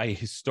was a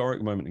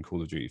historic moment in Call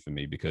of Duty for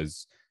me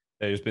because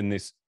there's been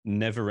this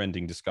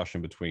never-ending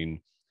discussion between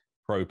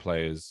pro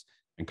players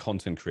and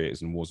content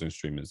creators and Warzone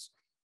streamers,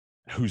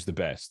 who's the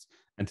best.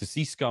 And to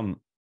see Scump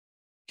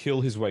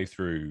kill his way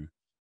through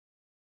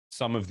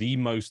some of the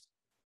most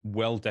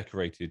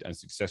well-decorated and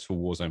successful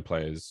Warzone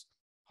players,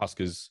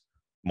 Huskers,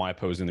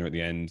 Maipo was in there at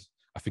the end.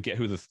 I forget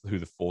who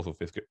the fourth or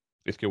fifth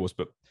kill was,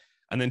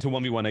 and then to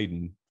 1v1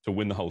 Aiden to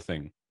win the whole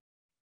thing.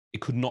 It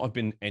could not have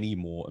been any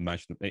more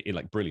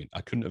brilliant.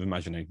 I couldn't have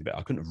imagined anything better.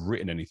 I couldn't have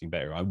written anything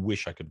better. I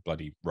wish I could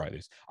bloody write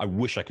this. I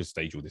wish I could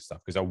stage all this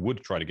stuff because I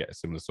would try to get a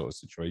similar sort of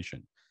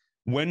situation.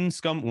 When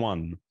Scump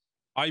won,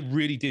 I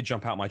really did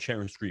jump out my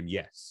chair and scream,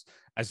 yes,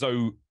 as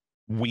though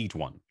we'd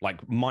won,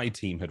 like my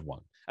team had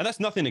won. And that's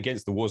nothing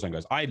against the Warzone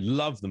guys. I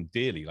love them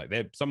dearly. Like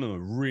some of them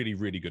are really,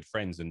 really good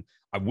friends. And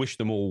I wish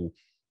them all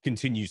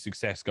continued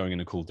success going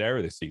into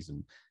Caldera this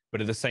season.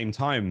 But at the same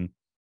time,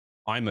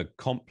 I'm a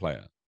comp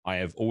player. I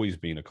have always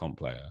been a comp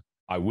player.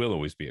 I will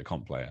always be a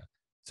comp player.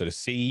 So to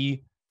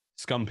see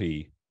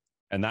Scumpy,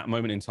 and that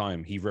moment in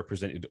time, he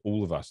represented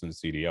all of us in the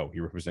CDL. He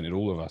represented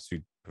all of us who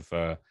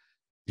prefer,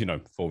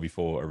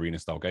 4v4 arena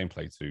style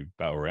gameplay to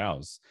battle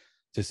royales.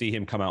 To see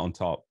him come out on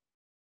top,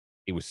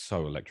 it was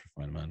so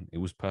electrifying, man. It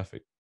was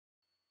perfect.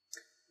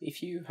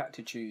 If you had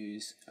to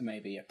choose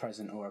maybe a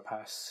present or a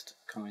past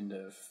kind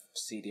of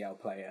CDL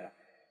player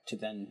to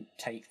then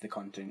take the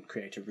content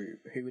creator route,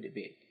 who would it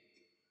be?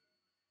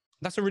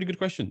 That's a really good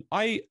question.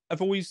 I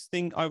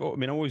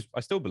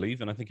still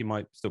believe, and I think it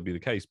might still be the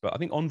case, but I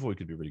think Envoy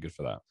could be really good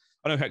for that.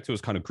 I know Hector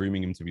was kind of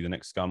grooming him to be the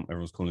next Scump.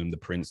 Everyone's calling him the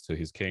prince to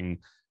his king.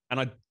 And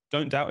I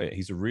don't doubt it.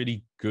 He's a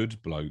really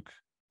good bloke.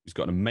 He's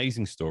got an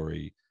amazing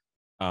story.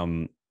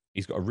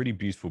 He's got a really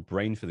beautiful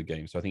brain for the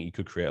game. So I think he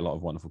could create a lot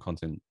of wonderful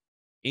content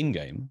in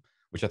game,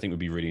 which I think would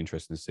be really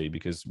interesting to see,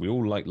 because we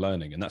all like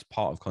learning, and that's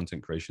part of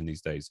content creation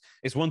these days.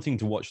 It's one thing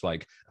to watch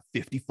like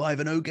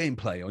 55-0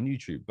 gameplay on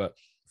YouTube, but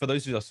for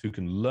those of us who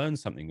can learn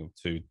something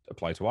to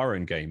apply to our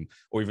own game,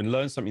 or even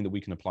learn something that we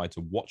can apply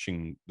to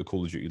watching the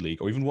Call of Duty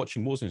League, or even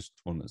watching Warzone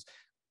tournaments,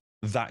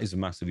 that is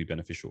massively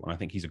beneficial. And I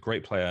think he's a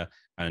great player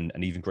and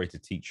an even greater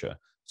teacher.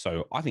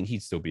 So I think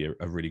he'd still be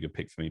a really good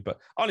pick for me. But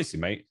honestly,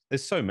 mate,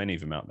 there's so many of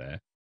them out there,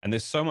 and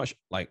there's so much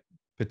like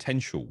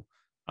potential.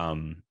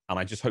 And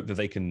I just hope that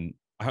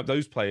I hope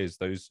those players,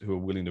 those who are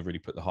willing to really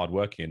put the hard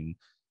work in,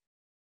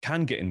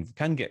 can get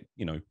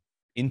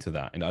into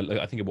that. And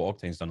I think of what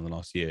Octane's done in the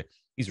last year.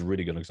 He's a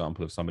really good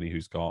example of somebody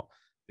who's got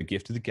the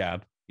gift of the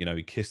gab.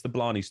 He kissed the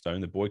Blarney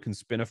Stone. The boy can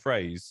spin a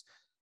phrase,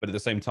 but at the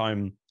same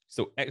time,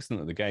 still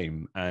excellent at the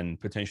game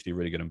and potentially a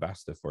really good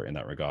ambassador for it in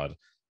that regard.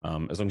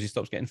 As long as he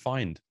stops getting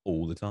fined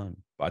all the time.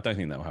 But I don't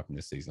think that will happen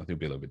this season. I think it'll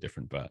be a little bit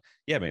different. But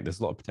yeah, mate, there's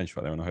a lot of potential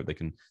out there, and I hope they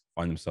can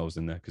find themselves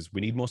in there, because we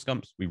need more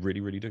scumps. We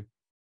really, really do.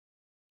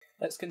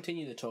 Let's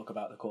continue to talk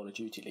about the Call of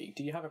Duty League.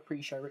 Do you have a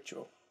pre-show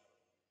ritual?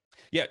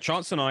 Yeah,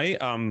 Chance and I,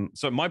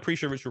 so my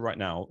pre-show ritual right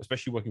now,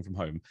 especially working from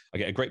home, I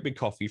get a great big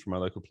coffee from my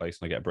local place,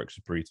 and I get a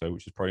breakfast burrito,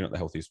 which is probably not the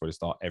healthiest way to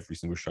start every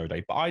single show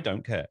day, but I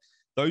don't care.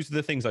 Those are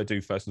the things I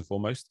do first and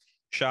foremost.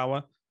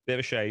 Shower, bit of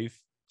a shave,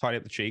 tidy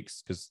up the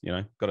cheeks, because,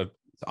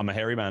 I'm a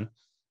hairy man.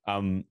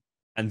 And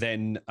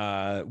then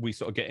we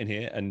sort of get in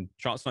here, and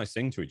Chance and I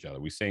sing to each other.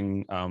 We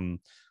sing,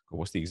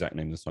 what's the exact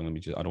name of the song? I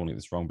don't want to get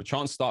this wrong, but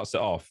Chance starts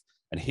it off,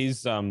 and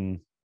his,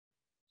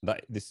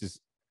 this is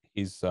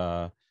his,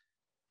 oh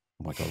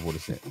my God, what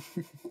is it?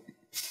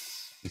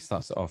 He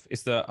starts it off.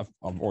 It's I've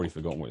already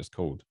forgotten what it's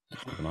called.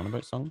 The Banana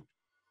Boat song?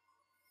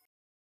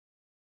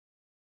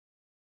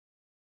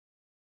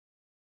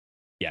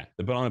 Yeah,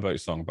 the Banana Boat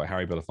song by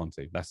Harry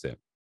Belafonte. That's it.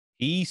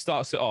 He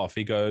starts it off.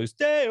 He goes,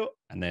 Dale,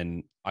 and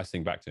then I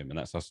sing back to him, and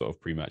that's our sort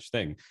of pre-match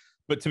thing.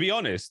 But to be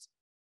honest,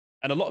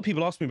 and a lot of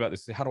people ask me about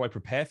this, how do I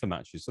prepare for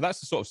matches? So that's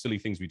the sort of silly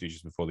things we do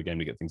just before the game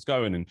to get things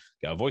going and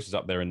get our voices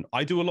up there. And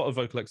I do a lot of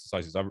vocal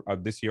exercises.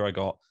 This year I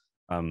got...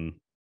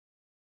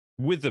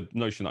 with the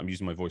notion that I'm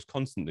using my voice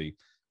constantly,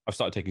 I've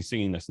started taking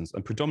singing lessons,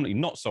 and predominantly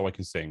not so I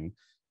can sing,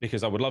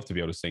 because I would love to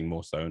be able to sing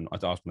more so. And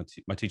I'd asked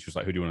my teacher was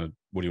like, what do you want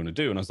to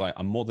do? And I was like,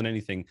 I'm more than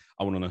anything,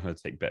 I want to know how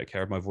to take better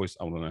care of my voice.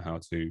 I want to know how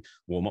to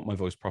warm up my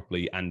voice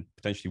properly and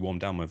potentially warm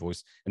down my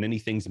voice, and any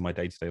things in my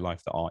day-to-day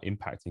life that are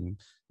impacting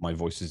my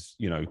voice's,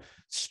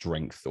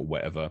 strength or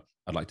whatever.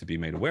 I'd like to be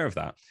made aware of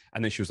that.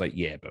 And then she was like,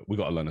 yeah, but we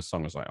got to learn a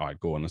song. I was like, all right,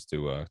 go on, let's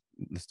do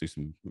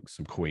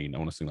some Queen. I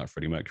want to sing like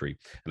Freddie Mercury.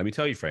 And let me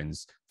tell you,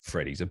 friends,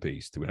 Freddie's a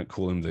beast. We don't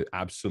call him the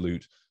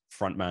absolute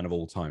front man of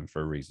all time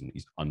for a reason.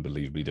 He's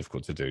unbelievably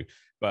difficult to do.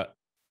 But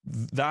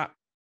that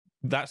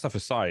stuff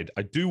aside,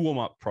 I do warm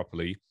up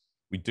properly.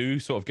 We do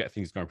sort of get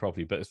things going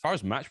properly. But as far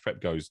as match prep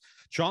goes,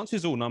 Chance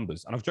is all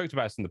numbers. And I've joked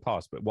about this in the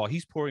past, but while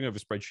he's poring over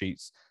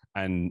spreadsheets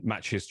and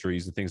match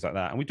histories and things like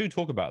that, and we do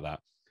talk about that,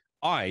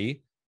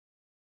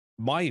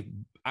 my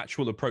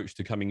actual approach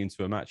to coming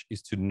into a match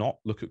is to not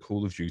look at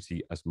Call of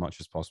Duty as much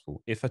as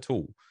possible, if at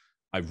all.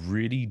 I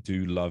really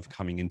do love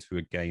coming into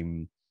a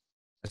game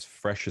as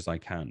fresh as I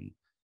can.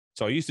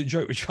 So I used to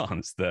joke with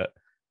Chance that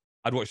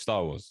I'd watch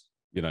Star Wars.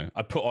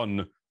 I'd put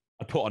on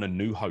A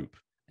New Hope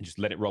and just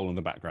let it roll in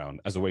the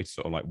background as a way to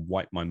sort of like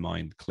wipe my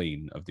mind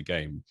clean of the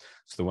game.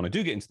 So that when I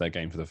do get into that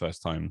game for the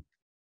first time,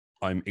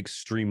 I'm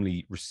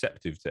extremely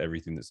receptive to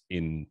everything that's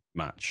in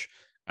match.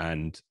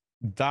 And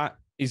that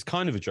is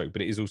kind of a joke,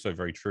 but it is also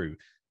very true.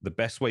 The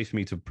best way for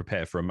me to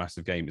prepare for a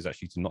massive game is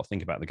actually to not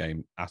think about the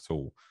game at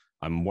all.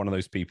 I'm one of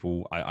those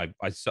people. I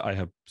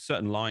have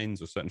certain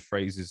lines or certain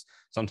phrases,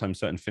 sometimes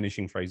certain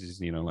finishing phrases,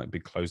 like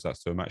big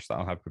closeouts to a match that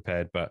I'll have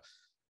prepared. But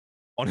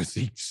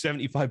honestly,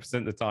 75%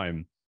 of the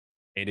time,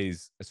 it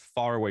is as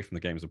far away from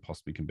the game as it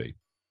possibly can be.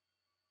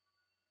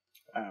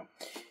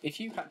 If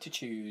you had to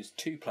choose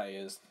 2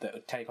 players that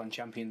would take on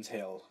Champions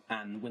Hill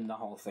and win the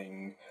whole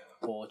thing,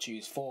 or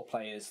choose 4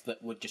 players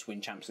that would just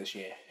win champs this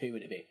year, who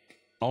would it be?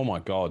 Oh my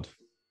God.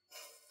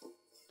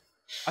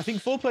 I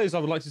think 4 players I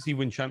would like to see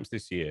win champs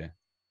this year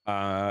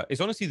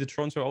is honestly the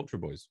Toronto Ultra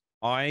Boys.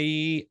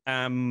 I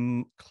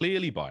am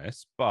clearly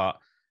biased, but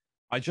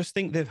I just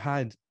think they've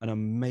had an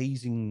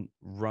amazing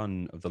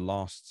run of the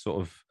last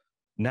sort of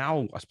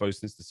now, I suppose,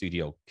 since the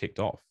CDL kicked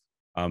off.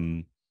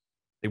 Um,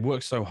 they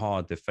worked so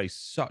hard, they've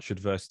faced such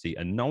adversity,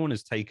 and no one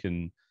has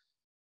taken.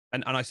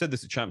 And I said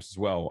this at Champs as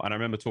well. And I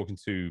remember talking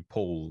to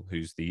Paul,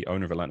 who's the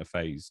owner of Atlanta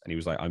FaZe, and he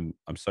was like, I'm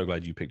so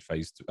glad you picked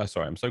FaZe.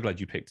 Sorry, I'm so glad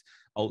you picked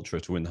Ultra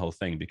to win the whole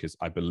thing because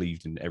I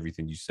believed in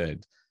everything you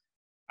said.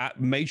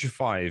 At Major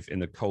 5 in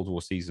the Cold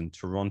War season,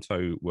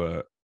 Toronto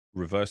were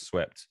reverse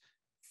swept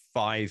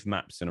 5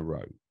 maps in a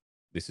row.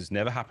 This has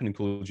never happened in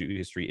Call of Duty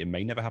history. It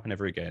may never happen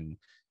ever again.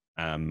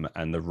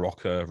 And the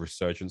Rocker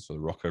resurgence or the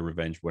Rocker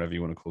revenge, whatever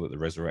you want to call it, the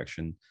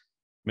resurrection,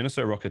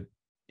 Minnesota Rocker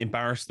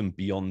embarrassed them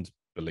beyond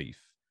belief.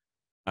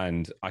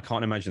 And I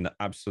can't imagine the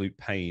absolute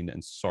pain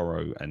and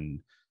sorrow and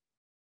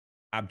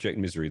abject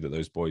misery that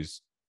those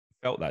boys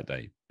felt that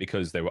day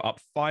because they were up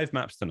 5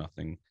 maps to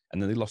nothing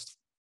and then they lost,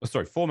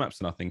 4 maps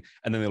to nothing,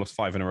 and then they lost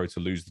 5 in a row to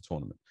lose the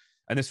tournament.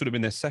 And this would have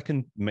been their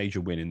second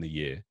major win in the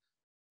year,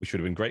 which would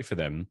have been great for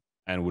them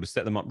and would have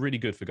set them up really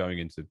good for going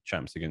into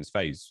Champs against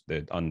FaZe.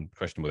 They're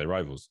unquestionable, their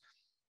rivals.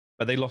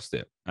 But they lost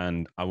it.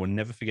 And I will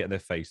never forget their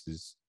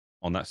faces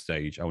on that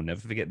stage. I will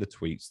never forget the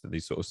tweets that they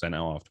sort of sent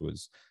out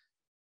afterwards,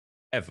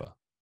 ever.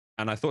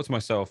 And I thought to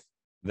myself,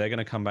 they're going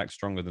to come back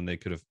stronger than they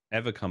could have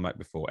ever come back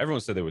before.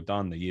 Everyone said they were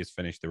done, the year's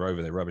finished, they're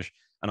over, they're rubbish.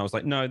 And I was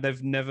like, no,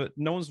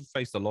 no one's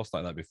faced a loss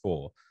like that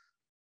before.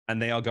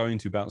 And they are going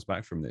to bounce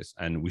back from this.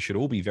 And we should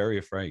all be very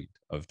afraid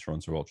of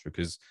Toronto Ultra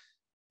because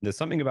there's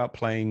something about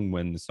playing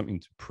when there's something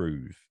to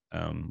prove.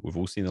 We've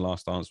all seen The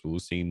Last Dance. We've all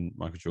seen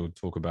Michael Jordan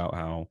talk about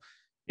how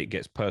it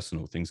gets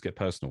personal. Things get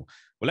personal.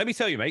 Well, let me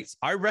tell you, mates,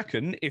 I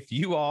reckon if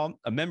you are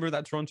a member of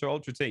that Toronto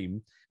Ultra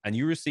team and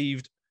you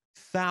received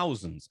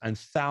thousands and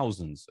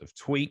thousands of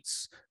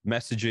tweets,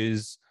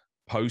 messages,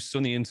 posts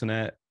on the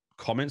internet,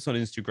 comments on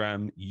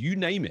Instagram, you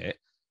name it,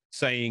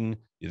 saying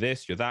you're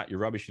this, you're that, you're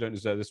rubbish, you don't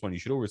deserve this one, you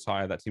should all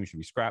retire, that team should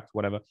be scrapped,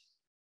 whatever.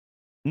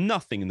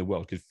 Nothing in the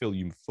world could fill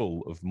you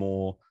full of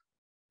more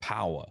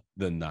power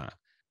than that.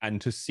 And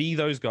to see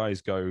those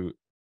guys go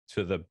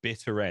to the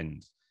bitter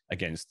end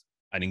against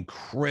an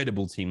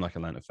incredible team like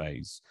Atlanta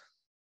FaZe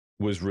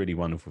was really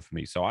wonderful for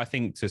me. So I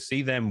think to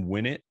see them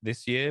win it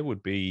this year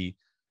would be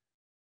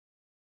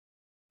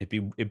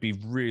it'd be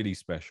really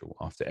special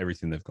after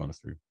everything they've gone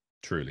through.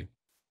 Truly.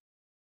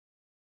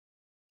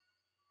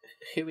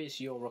 Who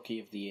is your rookie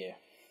of the year?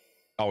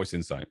 Oh, it's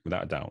Insight,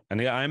 without a doubt. And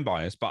yeah, I am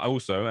biased, but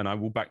also, and I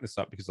will back this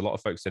up because a lot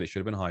of folks said it should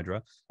have been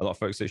Hydra. A lot of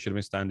folks said it should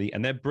have been Standy,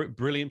 and they're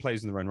brilliant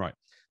players in their own right.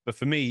 But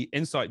for me,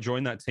 Insight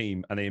joined that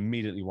team and they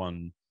immediately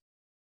won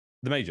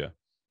the major.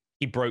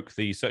 He broke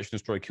the Search and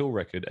Destroy kill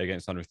record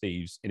against Under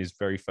Thieves in his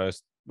very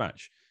first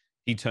match.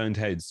 He turned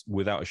heads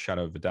without a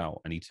shadow of a doubt,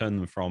 and he turned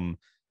them from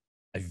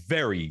a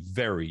very,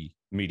 very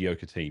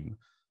mediocre team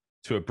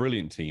to a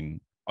brilliant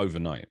team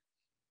overnight.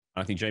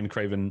 And I think Jamie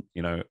Craven,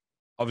 you know,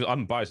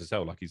 I'm biased as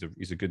hell. Like he's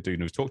a good dude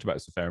and we've talked about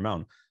this a fair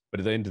amount. But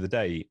at the end of the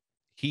day,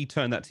 he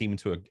turned that team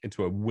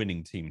into a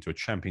winning team, to a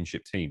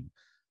championship team.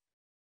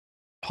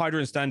 Hydra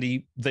and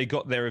Standy, they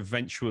got there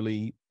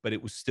eventually, but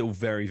it was still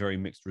very, very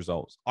mixed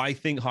results. I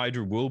think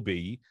Hydra will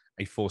be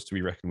a force to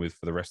be reckoned with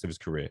for the rest of his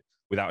career,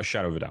 without a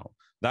shadow of a doubt.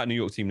 That New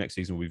York team next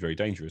season will be very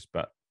dangerous.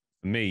 But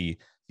for me,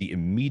 the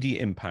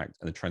immediate impact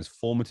and the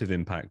transformative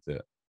impact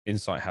that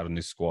Insight had on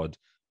this squad,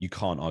 you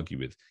can't argue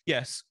with.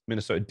 Yes,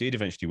 Minnesota did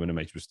eventually win a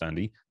major with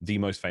Standy, the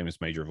most famous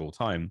major of all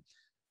time.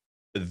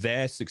 But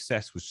their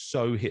success was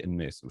so hit and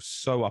miss. It was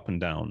so up and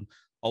down.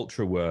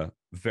 Ultra were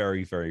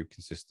very, very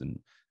consistent.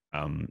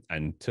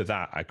 And to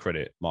that, I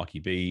credit Marky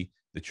B,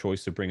 the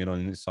choice of bringing on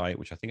Insight,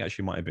 which I think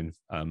actually might have been,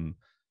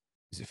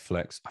 is it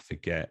Flex? I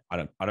forget. I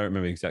don't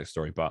remember the exact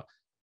story, but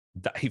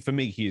for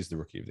me, he is the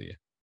rookie of the year.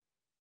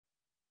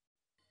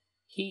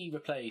 He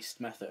replaced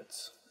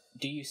Methods.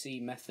 Do you see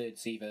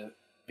Methods either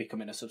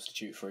becoming a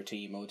substitute for a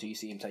team, or do you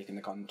see him taking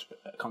the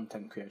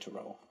content creator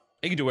role?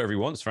 He can do whatever he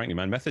wants, frankly,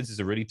 man. Methods is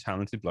a really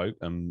talented bloke.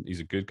 He's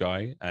a good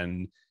guy,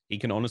 and he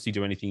can honestly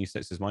do anything he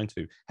sets his mind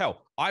to.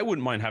 Hell, I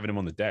wouldn't mind having him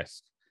on the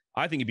desk.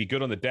 I think he'd be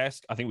good on the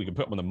desk. I think we can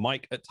put him on the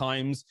mic at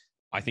times.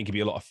 I think he'd be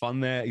a lot of fun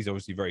there. He's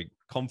obviously very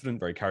confident,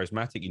 very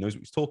charismatic. He knows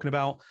what he's talking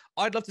about.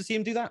 I'd love to see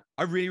him do that.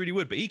 I really, really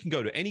would. But he can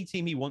go to any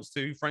team he wants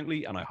to,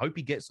 frankly, and I hope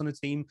he gets on a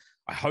team.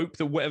 I hope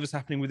that whatever's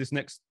happening with this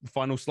next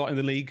final slot in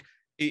the league,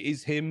 it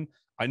is him.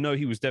 I know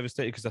he was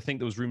devastated because I think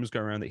there was rumors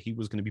going around that he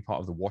was going to be part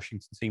of the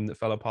Washington team that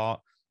fell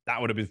apart. That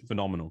would have been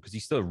phenomenal because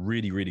he's still a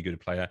really, really good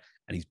player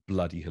and he's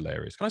bloody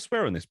hilarious. Can I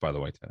swear on this, by the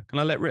way, Taylor? Can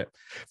I let rip?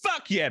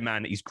 Fuck yeah,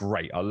 man. He's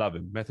great. I love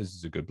him. Methods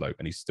is a good bloke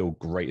and he's still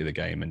great at the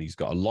game and he's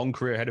got a long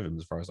career ahead of him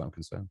as far as I'm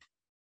concerned.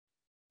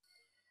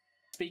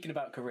 Speaking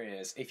about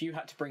careers, if you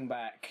had to bring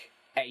back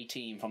a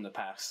team from the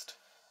past,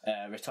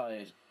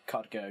 retired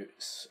COD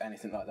GOATs,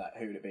 anything like that,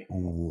 who would it be?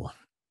 Ooh.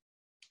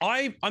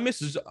 I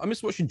miss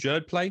watching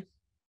Jerd play.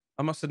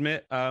 I must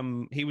admit,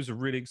 he was a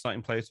really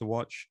exciting player to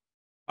watch.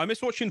 I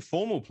miss watching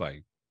Formal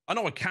play. I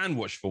know I can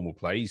watch Formal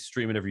play. He's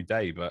streaming every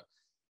day, but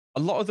a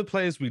lot of the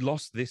players we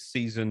lost this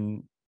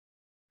season,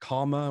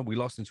 Karma, we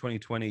lost in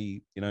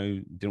 2020, you know,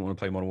 didn't want to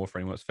play Modern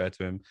Warfare anymore. It's fair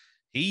to him.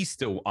 He's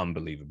still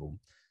unbelievable.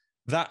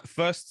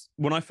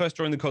 When I first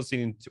joined the COD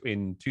scene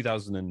in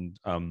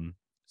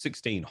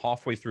 2016,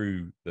 halfway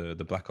through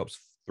the Black Ops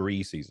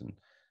 3 season,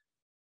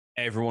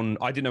 I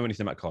didn't know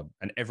anything about COD,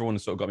 and everyone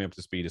sort of got me up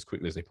to speed as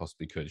quickly as they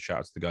possibly could. Shout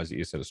out to the guys at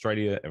ESL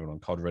Australia, everyone on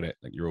COD Reddit,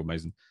 like, you're all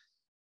amazing.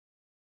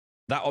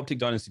 That Optic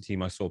Dynasty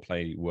team I saw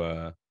play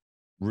were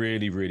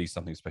really, really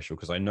something special,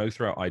 because I know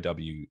throughout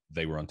IW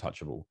they were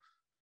untouchable.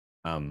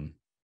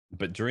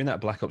 But during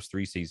that Black Ops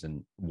 3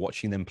 season,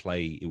 watching them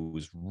play, it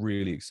was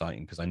really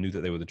exciting, because I knew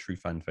that they were the true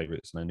fan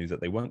favorites, and I knew that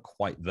they weren't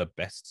quite the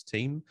best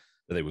team,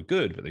 that they were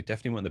good, but they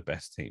definitely weren't the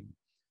best team.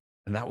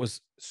 And that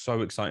was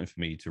so exciting for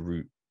me to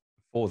root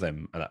for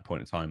them at that point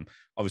in time.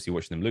 Obviously,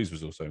 watching them lose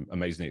was also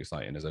amazingly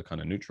exciting as a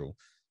kind of neutral.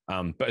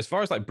 But as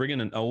far as like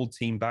bringing an old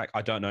team back,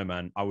 I don't know,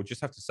 man. I would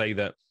just have to say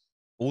that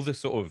all the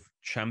sort of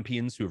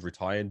champions who have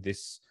retired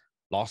this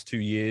last 2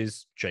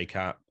 years,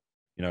 JCap,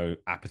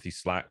 Apathy,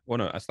 Slack. Well,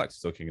 no, Slack's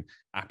still kicking.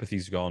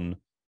 Apathy's gone.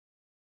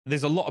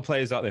 There's a lot of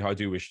players out there who I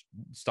do wish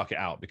stuck it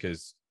out,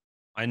 because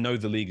I know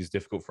the league is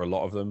difficult for a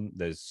lot of them.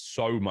 There's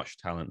so much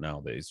talent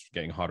now that it's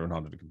getting harder and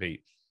harder to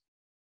compete.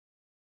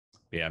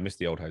 But yeah, I miss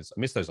the old heads. I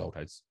miss those old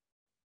heads.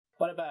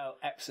 What about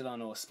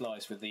Epsilon or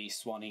Splice with the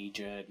Swanee,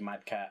 Jerd,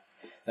 Madcat,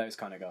 those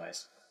kind of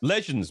guys?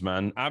 Legends,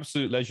 man.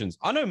 Absolute legends.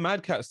 I know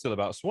Madcat's still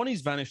about.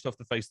 Swanee's vanished off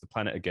the face of the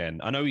planet again.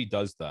 I know he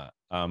does that,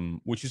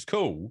 which is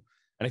cool.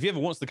 And if he ever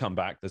wants to come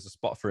back, there's a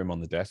spot for him on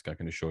the desk, I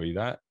can assure you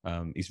that.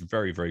 He's a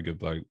very, very good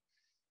bloke.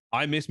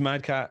 I miss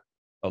Madcat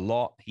a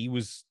lot. He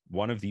was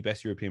one of the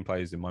best European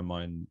players in my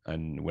mind.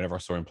 And whenever I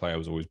saw him play, I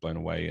was always blown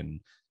away. And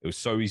it was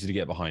so easy to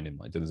get behind him.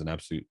 Like, he's an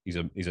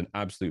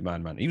absolute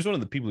man. He was one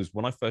of the people who's,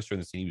 when I first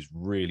joined the scene, he was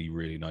really,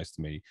 really nice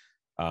to me.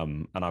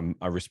 And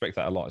I respect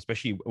that a lot,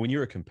 especially when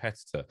you're a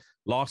competitor.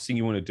 Last thing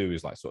you want to do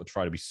is like sort of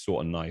try to be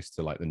sort of nice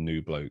to like the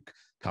new bloke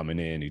coming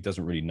in who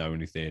doesn't really know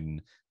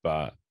anything.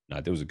 But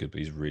no, there was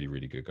he's a really,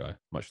 really good guy.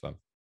 Much love.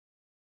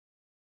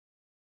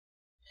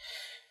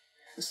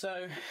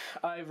 So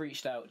I've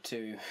reached out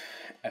to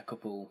a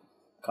couple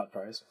COD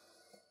pros,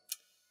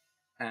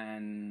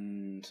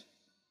 and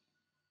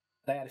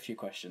they had a few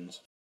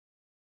questions.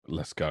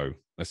 Let's go.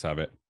 Let's have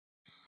it.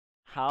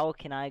 How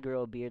can I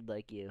grow a beard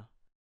like you?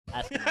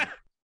 Ask me.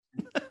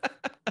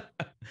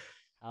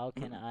 How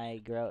can I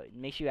grow?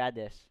 Make sure you add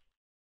this.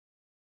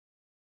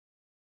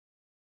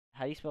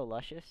 How do you spell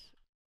luscious?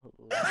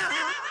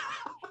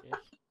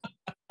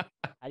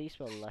 How do you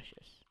spell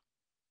luscious?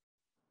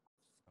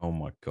 Oh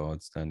my God,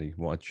 Standy.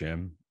 What a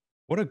gem.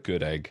 What a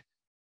good egg.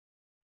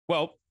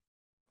 Well,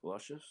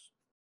 luscious.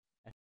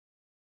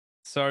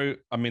 So,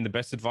 I mean, the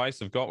best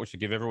advice I've got, which I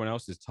give everyone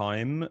else, is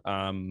time.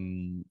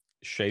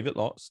 Shave it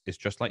lots. It's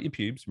just like your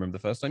pubes. Remember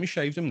the first time you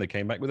shaved them, they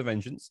came back with a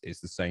vengeance. It's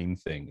the same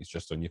thing. It's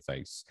just on your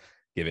face.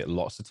 Give it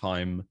lots of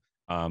time.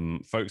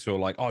 Folks who are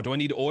like, oh, do I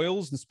need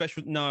oils and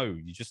special? No,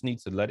 you just need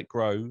to let it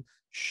grow,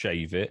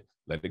 shave it,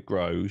 let it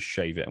grow,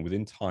 shave it. And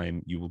within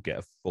time, you will get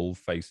a full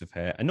face of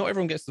hair. And not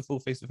everyone gets the full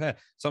face of hair.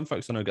 Some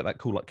folks I know get that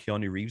cool, like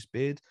Keanu Reeves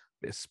beard, a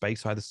bit of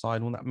space either side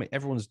and all that. I mean,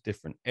 everyone's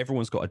different.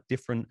 Everyone's got a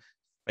different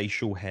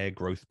facial hair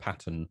growth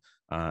pattern.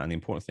 And the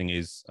important thing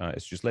is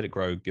just let it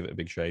grow, give it a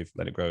big shave,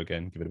 let it grow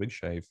again, give it a big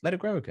shave, let it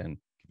grow again,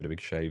 give it a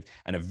big shave,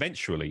 and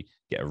eventually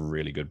get a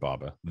really good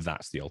barber.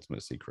 That's the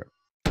ultimate secret.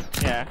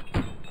 Yeah.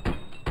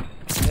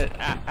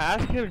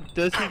 Ask him,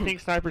 does he think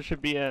snipers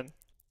should be in?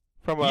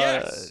 From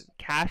a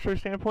caster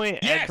standpoint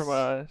and from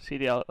a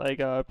CDL, like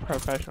a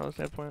professional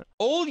standpoint?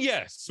 All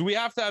yes. We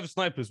have to have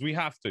snipers. We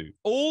have to.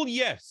 All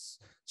yes.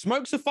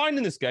 Smokes are fine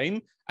in this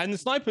game. And the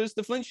snipers,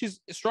 the flinch is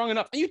strong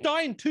enough. And you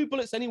die in 2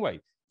 bullets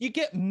anyway. You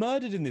get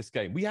murdered in this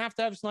game. We have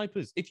to have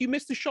snipers. If you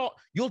miss the shot,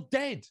 you're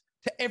dead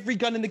to every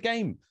gun in the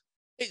game.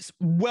 It's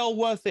well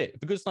worth it.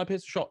 If a good sniper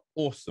hits a shot,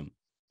 awesome.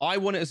 I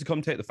want it as a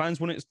commentator. The fans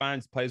want it as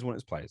fans. Players want it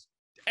as players.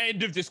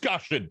 End of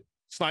discussion.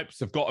 Snipers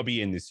have got to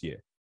be in this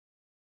year.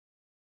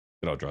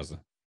 Good old Drazza.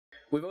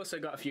 We've also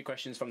got a few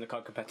questions from the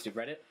COD competitive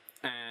Reddit,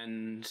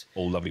 and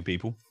all lovely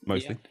people,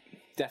 mostly. Yeah,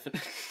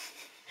 definitely.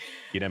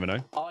 You never know.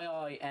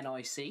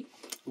 IINIC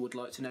would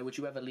like to know, would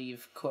you ever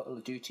leave Call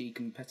of Duty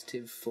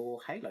competitive for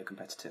Halo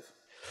competitive?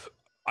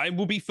 I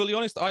will be fully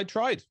honest, I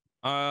tried.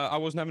 I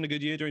wasn't having a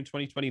good year during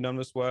 2020, none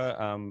of us were,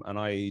 and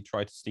I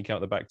tried to sneak out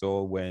the back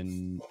door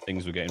when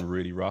things were getting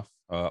really rough.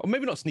 Or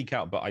maybe not sneak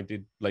out, but I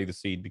did lay the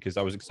seed because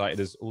I was excited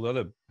as all the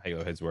other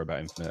Halo heads were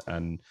about Infinite,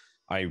 and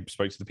I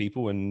spoke to the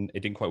people and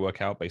it didn't quite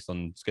work out based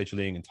on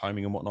scheduling and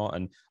timing and whatnot,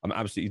 and I'm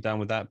absolutely down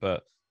with that,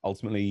 but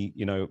ultimately,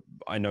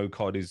 I know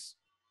COD is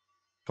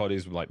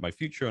like my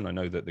future, and I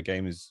know that the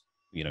game is,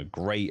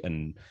 great,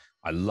 and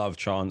I love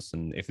Chance,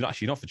 and if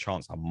actually not for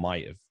Chance, I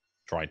might have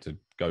tried to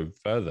go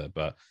further,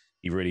 but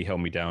he really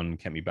held me down and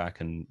kept me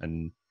back,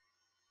 and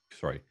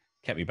sorry,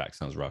 kept me back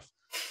sounds rough.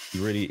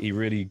 He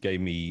really gave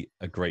me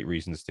a great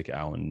reason to stick it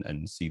out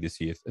and see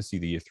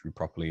the year through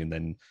properly, and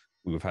then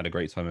we've had a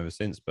great time ever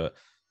since. But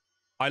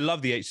I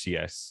love the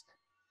HCS,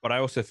 but I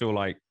also feel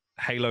like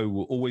Halo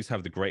will always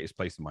have the greatest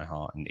place in my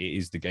heart, and it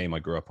is the game I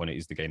grew up on. It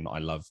is the game that I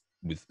love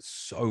with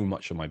so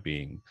much of my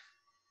being.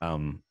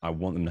 I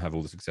want them to have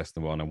all the success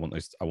in the world.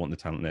 And I want the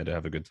talent there to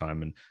have a good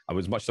time. And I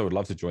would much so would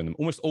love to join them.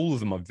 Almost all of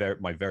them are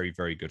my very,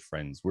 very good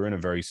friends. We're in a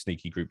very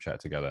sneaky group chat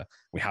together.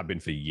 We have been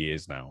for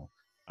years now.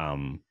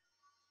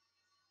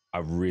 I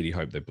really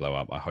hope they blow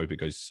up. I hope it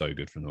goes so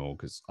good for them all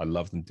because I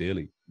love them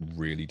dearly.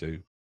 Really do.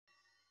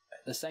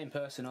 The same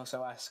person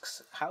also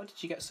asks, how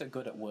did you get so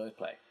good at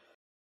wordplay?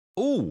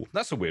 Oh,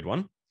 that's a weird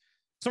one.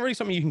 It's not really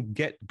something you can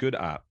get good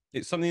at.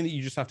 It's something that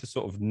you just have to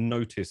sort of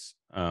notice,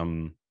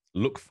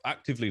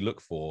 actively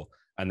look for,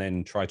 and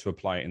then try to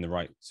apply it in the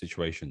right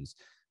situations.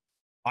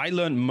 I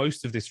learned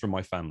most of this from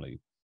my family.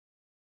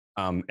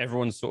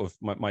 Everyone's sort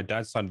of my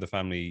dad's side of the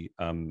family,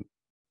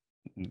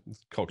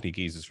 Cockney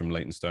geezers from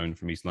Leytonstone,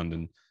 from East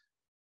London,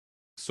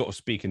 sort of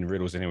speak in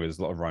riddles anyway. There's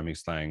a lot of rhyming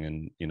slang,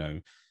 and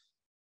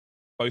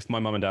both my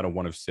mum and dad are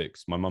one of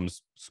six. My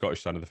mum's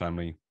Scottish side of the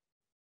family,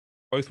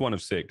 both one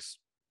of six.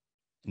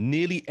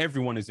 Nearly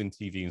everyone is in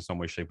TV in some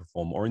way, shape, or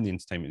form, or in the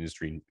entertainment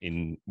industry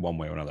in one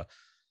way or another.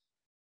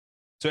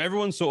 So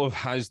everyone sort of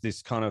has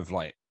this kind of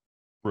like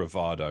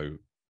bravado.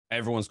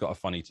 Everyone's got a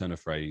funny turn of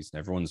phrase, and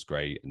everyone's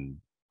great. And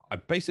I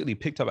basically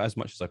picked up as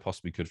much as I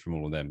possibly could from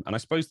all of them. And I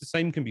suppose the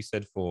same can be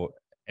said for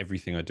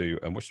everything I do.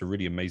 I watched a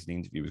really amazing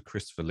interview with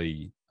Christopher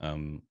Lee,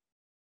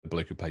 the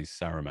bloke who plays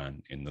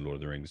Saruman in The Lord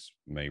of the Rings,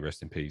 may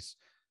rest in peace.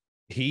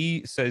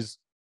 He says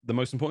the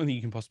most important thing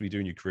you can possibly do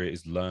in your career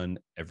is learn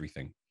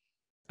everything.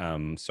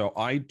 So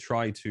I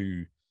try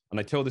to, and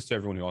I tell this to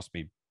everyone who asks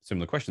me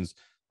similar questions,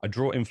 I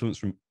draw influence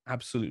from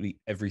absolutely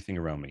everything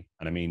around me.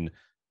 And I mean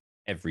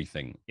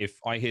everything. If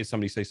I hear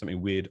somebody say something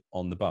weird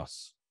on the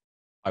bus,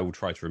 I will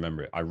try to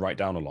remember it. I write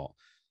down a lot.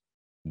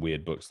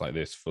 Weird books like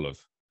this full of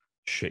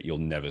shit you'll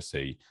never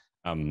see.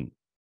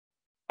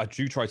 I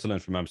do try to learn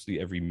from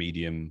absolutely every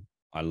medium.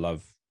 I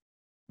love,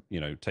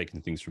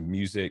 taking things from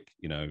music.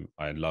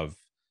 I love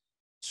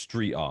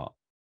street art,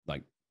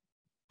 like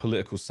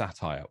political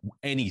satire,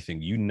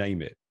 anything, you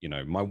name it.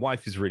 My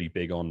wife is really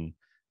big on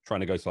trying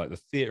to go to like the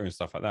theater and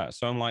stuff like that.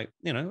 So I'm like,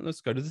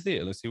 let's go to the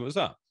theater. Let's see what's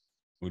up.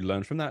 We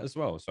learn from that as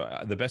well. So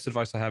the best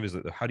advice I have is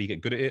that how do you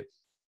get good at it?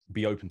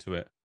 Be open to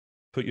it.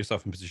 Put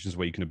yourself in positions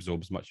where you can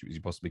absorb as much as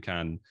you possibly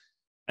can.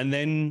 And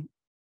then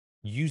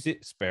use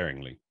it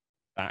sparingly.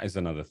 That is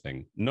another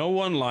thing. No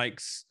one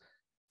likes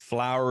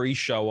flowery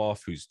show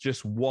off who's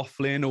just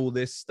waffling all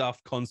this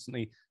stuff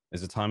constantly.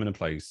 There's a time and a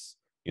place.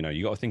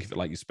 You got to think of it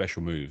like your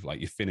special move,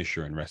 like your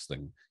finisher in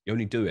wrestling. You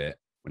only do it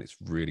when it's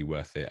really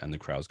worth it and the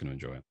crowd's going to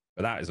enjoy it.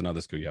 But that is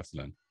another skill you have to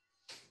learn.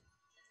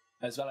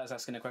 As well as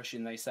asking a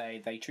question, they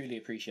say they truly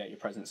appreciate your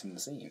presence in the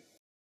scene.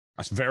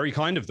 That's very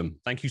kind of them.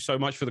 Thank you so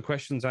much for the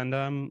questions.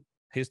 And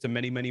here's to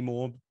many, many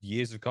more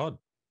years of God.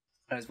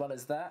 As well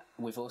as that,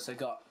 we've also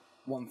got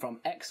one from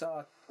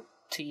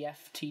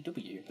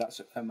XRTFTW. That's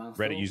a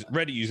mouthful.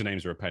 Reddit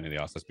usernames are a pain in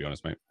the ass, let's be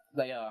honest, mate.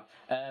 They are.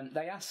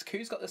 They ask,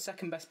 who's got the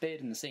second best beard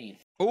in the scene?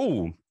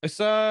 Oh, it's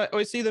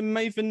either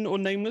Maven or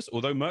Nameless,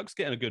 although Merc's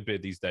getting a good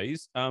beard these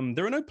days.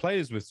 There are no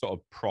players with sort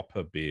of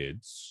proper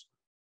beards,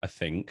 I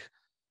think.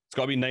 It's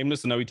got to be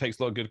Nameless. I know he takes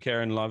a lot of good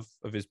care and love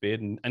of his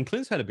beard. And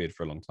Clint's had a beard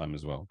for a long time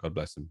as well. God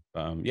bless him.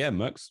 Yeah,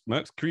 Merc's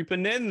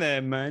creeping in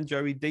there, man.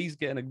 Joey D's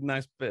getting a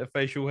nice bit of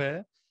facial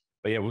hair.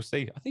 But yeah, we'll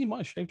see. I think he might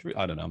have shaved.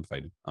 I don't know. I'm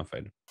faded.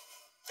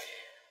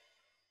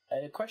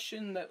 A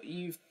question that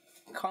you've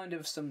kind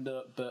of summed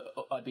up, but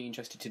I'd be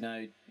interested to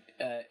know.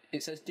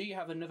 It says, do you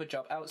have another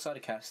job outside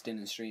of casting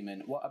and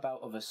streaming? What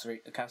about other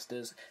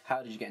casters?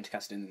 How did you get into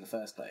casting in the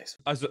first place?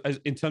 As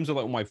in terms of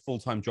like what my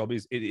full-time job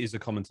is, it is a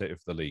commentator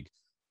for the league.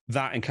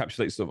 That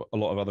encapsulates a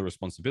lot of other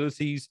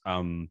responsibilities.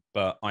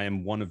 But I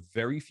am one of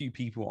very few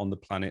people on the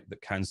planet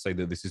that can say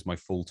that this is my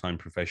full-time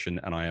profession,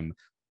 and I am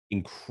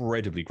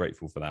incredibly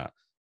grateful for that.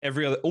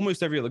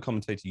 Almost every other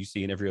commentator you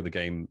see in every other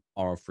game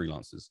are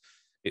freelancers.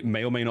 It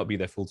may or may not be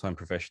their full-time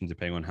profession,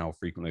 depending on how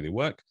frequently they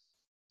work.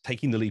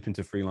 Taking the leap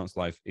into freelance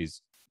life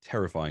is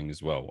terrifying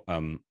as well.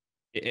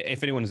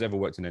 If anyone has ever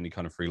worked in any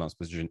kind of freelance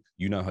position,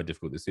 you know how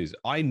difficult this is.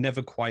 I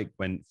never quite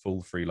went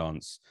full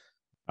freelance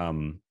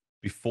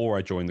before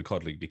I joined the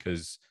COD League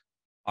because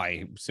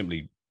I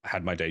simply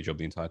had my day job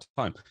the entire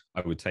time.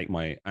 I would take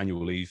my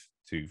annual leave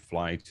to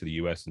fly to the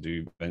US and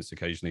do events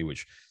occasionally,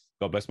 which,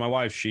 God bless my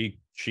wife, she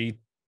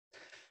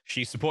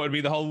supported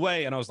me the whole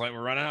way. And I was like,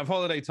 we're running out of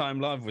holiday time,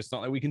 love. It's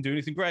not like we can do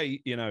anything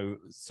great,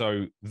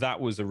 So that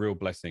was a real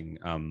blessing.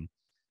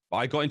 But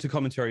I got into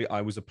commentary.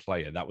 I was a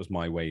player. That was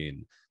my way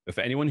in. But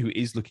for anyone who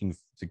is looking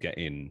to get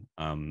in,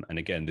 and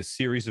again, the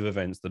series of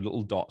events, the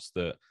little dots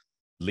that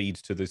lead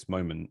to this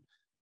moment,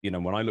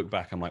 when I look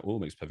back, I'm like, well,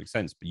 it makes perfect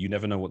sense. But you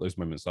never know what those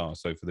moments are.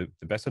 So for the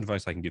best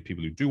advice I can give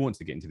people who do want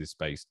to get into this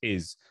space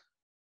is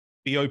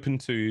be open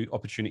to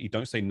opportunity.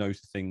 Don't say no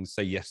to things.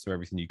 Say yes to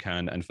everything you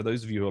can. And for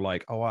those of you who are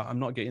like, oh, I'm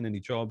not getting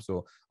any jobs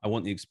or I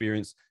want the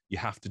experience, you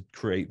have to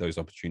create those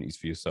opportunities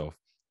for yourself.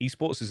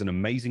 Esports is an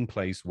amazing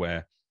place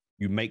where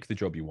you make the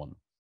job you want.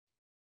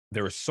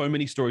 There are so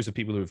many stories of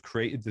people who have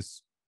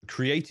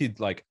created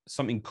like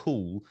something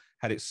cool,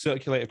 had it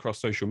circulate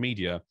across social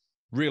media,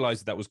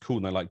 realized that was cool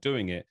and they like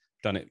doing it,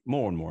 done it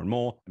more and more and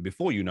more. And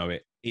before you know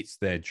it, it's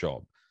their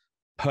job.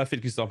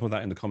 Perfect example of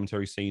that in the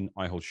commentary scene.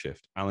 I hold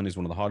shift. Alan is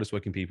one of the hardest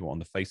working people on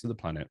the face of the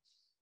planet,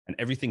 and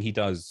everything he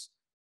does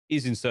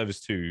is in service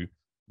to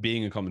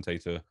being a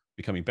commentator,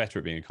 becoming better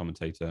at being a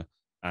commentator,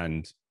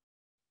 and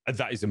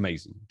that is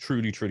amazing.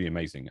 Truly, truly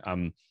amazing.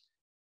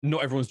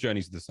 Not everyone's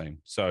journeys are the same.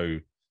 So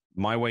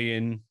my way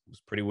in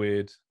was pretty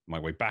weird. My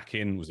way back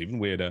in was even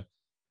weirder.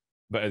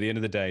 But at the end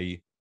of the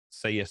day,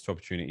 say yes to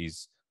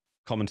opportunities,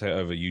 commentate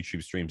over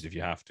YouTube streams if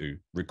you have to,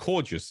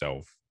 record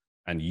yourself,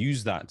 and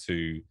use that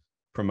to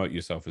promote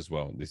yourself as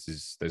well.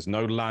 There's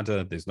no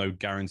ladder, there's no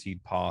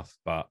guaranteed path,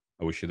 but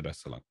I wish you the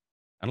best of luck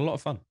and a lot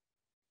of fun.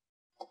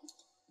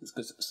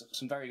 It's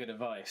some very good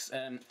advice.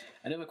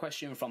 Another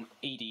question from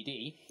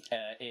EDD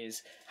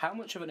is, how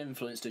much of an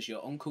influence does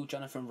your uncle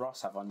Jonathon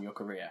Ross have on your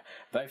career?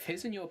 Both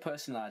his and your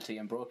personality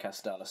and broadcast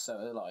style are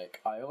so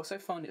alike. I also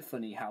find it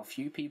funny how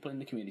few people in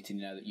the community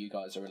know that you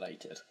guys are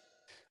related.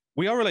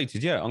 We are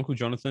related, yeah. Uncle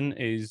Jonathon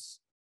is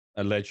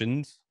a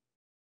legend.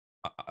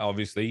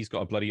 Obviously, he's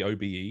got a bloody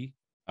OBE.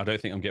 I don't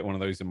think I'm getting one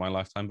of those in my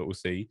lifetime, but we'll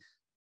see.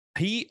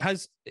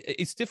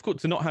 It's difficult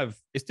for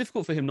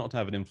him not to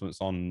have an influence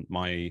on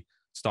my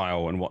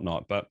style and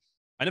whatnot, but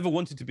I never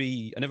wanted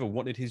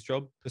his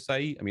job per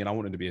se. I mean, I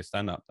wanted to be a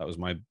stand-up. That was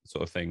my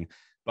sort of thing,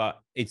 but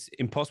it's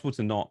impossible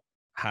to not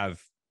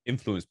have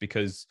influence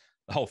because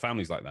the whole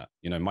family's like that.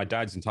 You know, my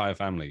dad's entire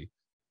family,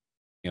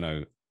 you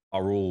know,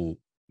 are all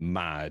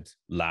mad,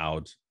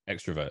 loud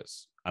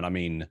extroverts. And I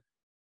mean,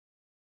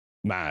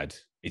 mad.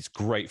 It's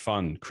great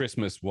fun.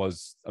 Christmas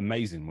was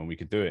amazing when we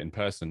could do it in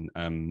person.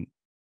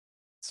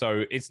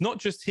 So it's not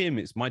just him.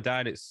 It's my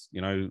dad. It's,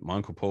 you know, my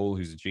Uncle Paul,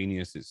 who's a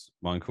genius. It's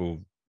my Uncle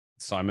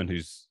Simon,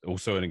 who's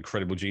also an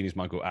incredible genius.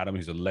 My Uncle Adam,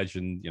 who's a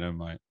legend. You know,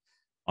 my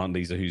Aunt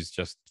Lisa, who's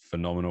just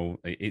phenomenal.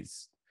 It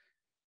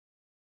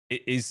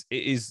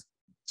is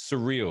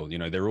surreal. You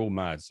know, they're all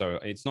mad. So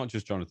it's not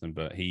just Jonathon,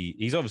 but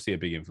he's obviously a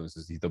big influence.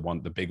 He's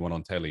the big one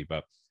on telly.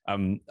 But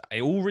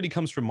it all really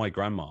comes from my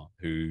grandma,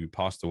 who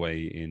passed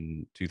away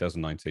in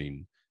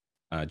 2019,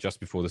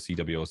 just before the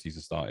CWL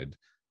season started.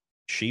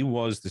 She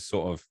was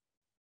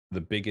the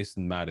biggest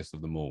and maddest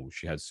of them all.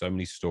 She had so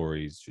many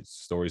stories. She had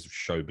stories of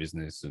show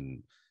business,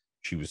 and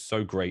she was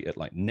so great at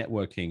like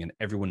networking, and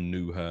everyone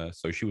knew her.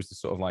 So she was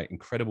this sort of like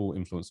incredible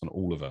influence on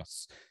all of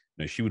us.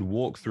 You know, she would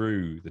walk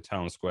through the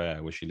town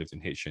square where she lived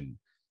in Hitchin,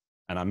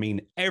 and I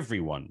mean,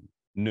 everyone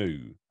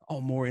knew,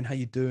 oh, Maureen, how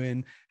you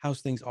doing?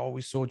 How's things? Oh,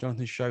 we saw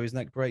Jonathan's show. Isn't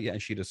that great? Yeah.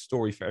 And she had a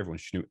story for everyone.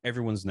 She knew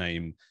everyone's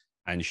name,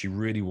 and she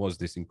really was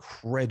this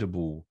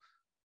incredible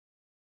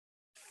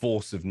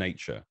force of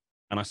nature.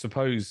 And I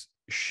suppose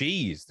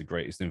she is the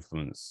greatest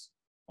influence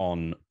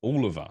on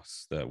all of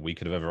us that we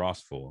could have ever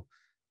asked for.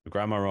 But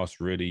Grandma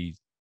Ross really,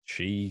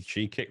 she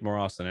kicked more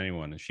ass than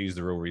anyone, and she's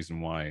the real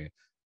reason why,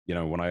 you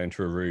know, when I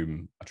enter a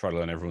room, I try to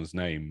learn everyone's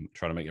name,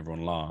 try to make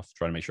everyone laugh,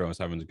 try to make sure everyone's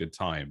having a good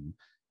time.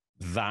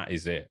 That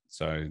is it.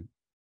 So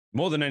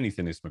more than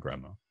anything, it's my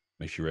grandma.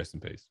 May she rest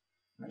in peace.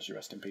 May she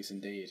rest in peace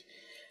indeed.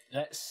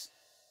 Let's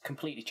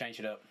completely change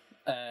it up.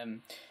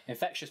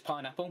 Infectious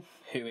Pineapple,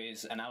 who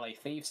is an LA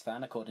Thieves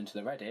fan according to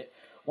the Reddit,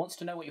 wants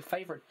to know what your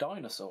favourite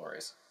dinosaur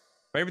is.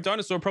 Favorite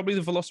dinosaur, probably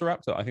the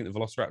Velociraptor. I think the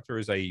Velociraptor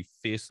is a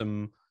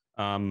fearsome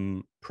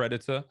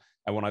predator.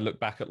 And when I look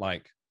back at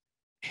like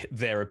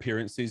their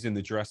appearances in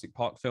the Jurassic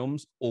Park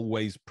films,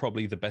 always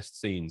probably the best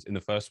scenes. In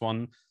the first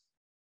one,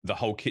 the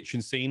whole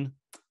kitchen scene.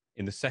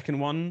 In the second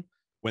one,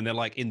 when they're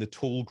like in the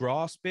tall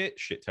grass bit,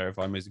 shit,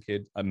 terrifying me as a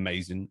kid.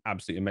 Amazing,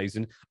 absolutely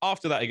amazing.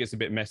 After that, it gets a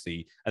bit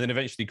messy. And then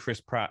eventually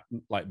Chris Pratt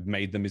like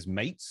made them his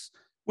mates,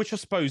 which I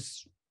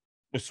suppose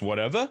was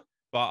whatever.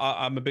 But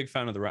I'm a big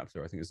fan of the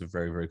raptor. I think it's a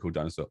very, very cool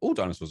dinosaur. All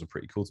dinosaurs are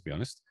pretty cool, to be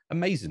honest.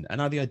 Amazing. And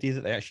now the idea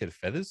that they actually had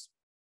feathers,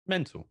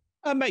 mental.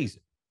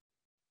 Amazing.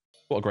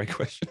 What a great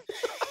question.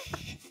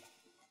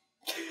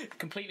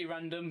 Completely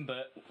random,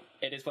 but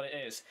it is what it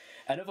is.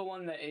 Another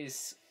one that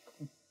is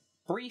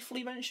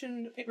briefly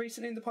mentioned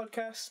recently in the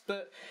podcast,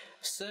 but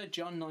Sir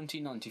John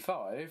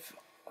 1995,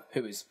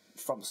 who is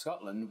from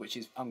Scotland, which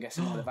is, I'm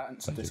guessing, would have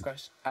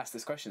asked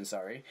this question,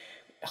 sorry.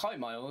 Hi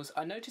Miles,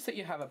 I noticed that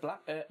you have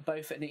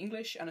both an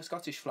English and a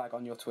Scottish flag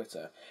on your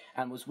Twitter,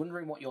 and was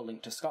wondering what your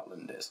link to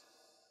Scotland is.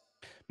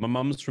 My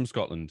mum's from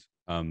Scotland.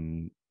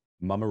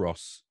 Mama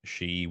Ross,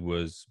 she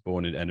was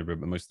born in Edinburgh,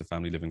 but most of the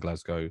family live in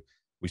Glasgow.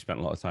 We spent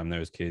a lot of time there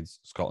as kids.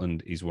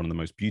 Scotland is one of the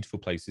most beautiful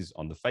places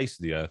on the face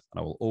of the earth, and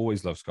I will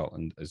always love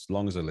Scotland as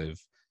long as I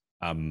live.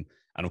 And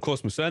of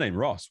course, my surname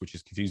Ross, which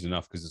is confusing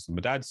enough because it's my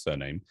dad's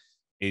surname,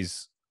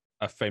 is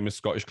a famous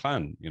Scottish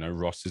clan. You know,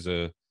 Ross is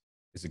a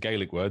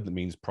Gaelic word that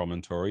means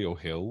promontory or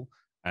hill.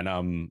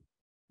 And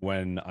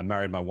when I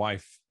married my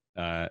wife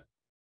in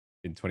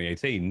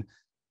 2018,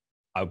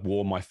 I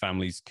wore my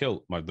family's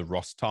kilt, the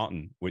Ross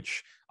tartan,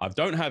 which I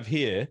don't have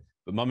here,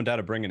 but mum and dad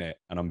are bringing it,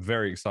 and I'm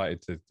very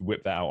excited to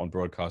whip that out on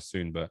broadcast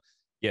soon. But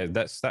yeah,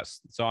 that's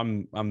so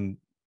I'm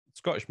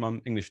Scottish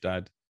mum, English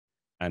dad,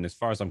 and as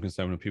far as I'm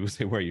concerned, when people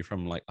say where are you from,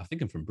 I'm like, I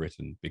think I'm from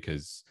Britain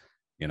because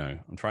You know,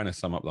 I'm trying to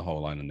sum up the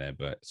whole island there,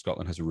 but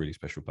Scotland has a really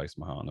special place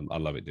in my heart, and I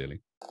love it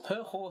dearly.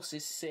 Per Horse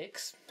is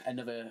 6,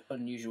 another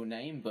unusual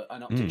name, but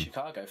an Optic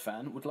Chicago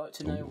fan would like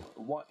to know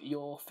what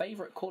your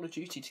favourite Call of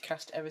Duty to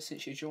cast ever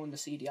since you joined the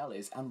CDL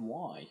is, and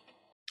why.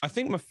 I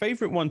think my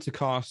favourite one to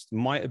cast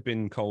might have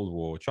been Cold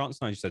War. Chance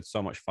and I just had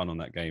so much fun on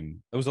that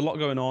game. There was a lot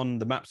going on.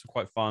 The maps were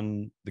quite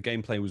fun. The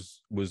gameplay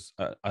was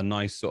a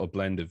nice sort of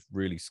blend of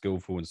really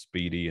skillful and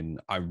speedy, and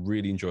I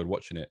really enjoyed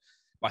watching it.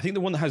 But I think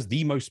the one that has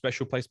the most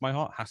special place in my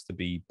heart has to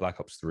be Black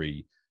Ops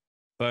 3.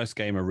 First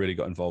game I really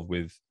got involved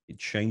with. It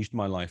changed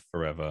my life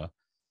forever.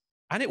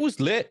 And it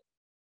was lit.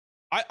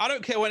 I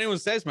don't care what anyone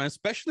says, man.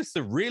 Specialists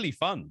are really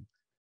fun.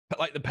 But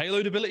like the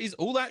payload abilities,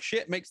 all that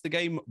shit makes the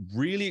game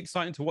really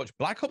exciting to watch.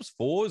 Black Ops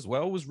 4 as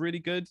well was really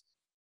good.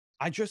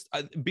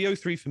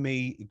 BO3 for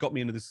me, it got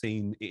me into the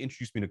scene. It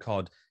introduced me to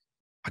COD.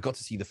 I got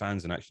to see the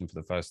fans in action for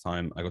the first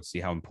time. I got to see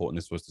how important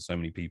this was to so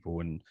many people.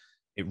 And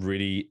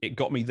it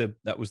got me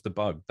that was the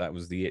bug. That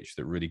was the itch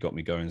that really got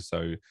me going. So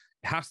it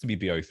has to be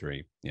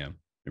BO3. Yeah,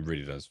 it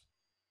really does.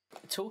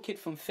 Tall Kid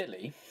from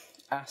Philly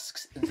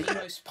asks the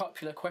most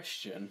popular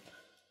question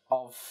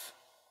of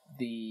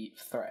the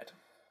thread.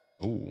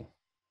 Ooh.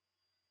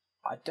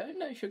 I don't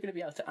know if you're going to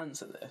be able to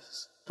answer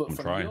this, but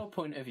from your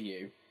point of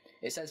view,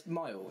 it says,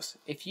 Miles,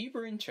 if you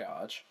were in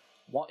charge,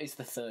 what is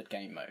the third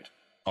game mode?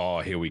 Oh,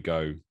 here we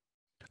go.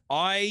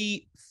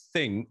 I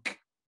think,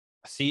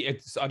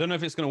 I don't know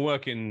if it's going to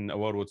work in a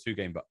World War II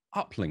game, but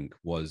Uplink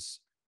was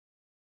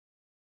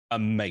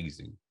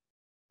amazing.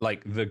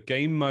 Like, the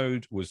game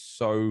mode was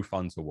so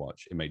fun to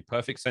watch. It made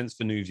perfect sense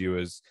for new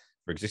viewers.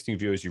 For existing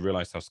viewers, you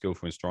realized how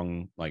skillful and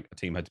strong like a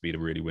team had to be to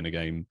really win a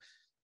game.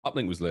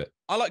 Uplink was lit.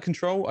 I like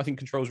Control. I think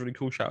Control is really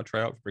cool. Shout out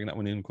Treyarch for bringing that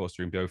one in, of course,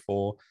 during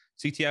BO4.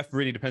 CTF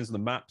really depends on the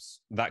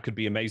maps. That could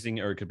be amazing,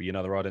 or it could be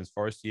another Ardennes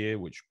Forest year,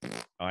 which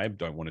I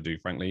don't want to do,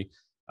 frankly.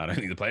 I don't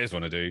think the players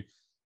want to do.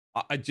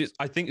 I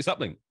think it's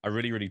Uplink. I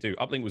really, really do.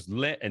 Uplink was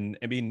lit, and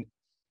I mean,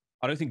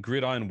 I don't think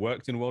Gridiron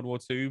worked in World War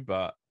II,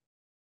 but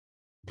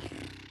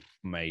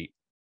mate,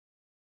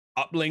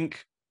 Uplink,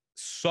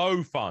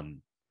 so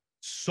fun.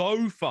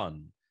 So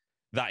fun.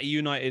 That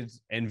United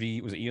Envy,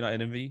 was it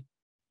United Envy?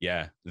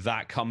 Yeah,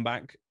 that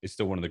comeback is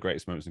still one of the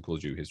greatest moments in Call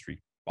of Duty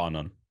history, bar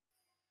none.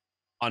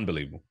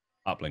 Unbelievable.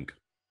 Uplink.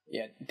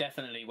 Yeah,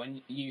 definitely.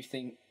 When you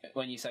say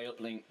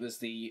Uplink, there's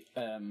the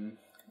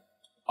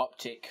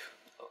Optic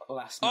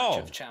last match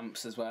of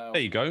champs as well.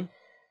 There you go.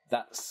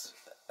 That's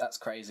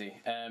crazy.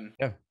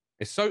 Yeah,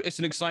 it's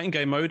an exciting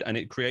game mode, and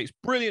it creates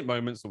brilliant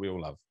moments that we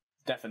all love.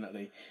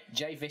 Definitely.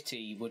 Jay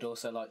Vitti would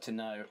also like to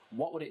know,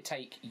 what would it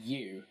take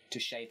you to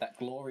shave that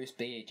glorious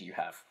beard you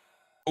have?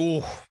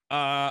 Oh,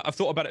 I've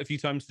thought about it a few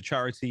times for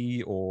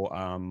charity, or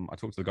I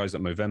talked to the guys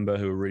at Movember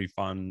who were really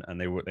fun, and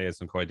they had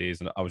some cool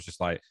ideas, and I was just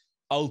like,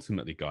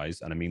 ultimately,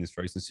 guys, and I mean this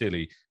very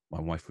sincerely,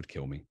 my wife would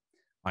kill me.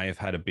 I have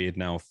had a beard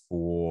now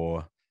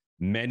for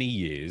many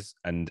years,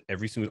 and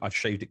I've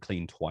shaved it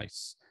clean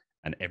twice,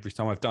 and every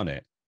time I've done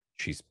it,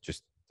 she's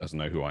just doesn't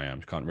know who I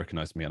am. She can't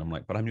recognize me, and I'm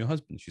like, but I'm your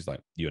husband. She's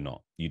like, you're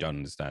not. You don't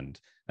understand.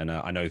 And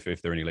I know if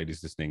there are any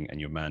ladies listening, and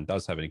your man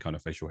does have any kind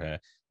of facial hair,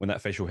 when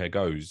that facial hair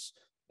goes,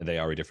 they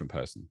are a different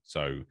person.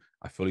 So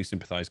I fully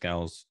sympathize,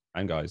 gals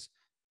and guys.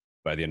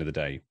 But at the end of the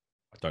day,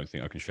 I don't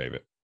think I can shave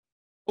it.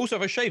 Also,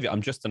 if I shave it,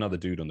 I'm just another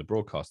dude on the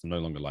broadcast. I'm no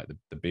longer like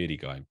the beardy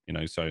guy, you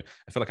know? So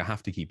I feel like I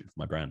have to keep it for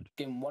my brand.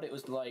 In what it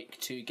was like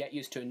to get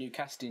used to a new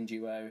casting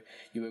duo,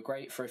 you were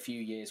great for a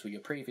few years with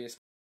your previous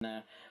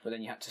partner, but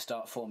then you had to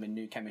start forming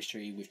new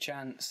chemistry with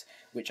Chance,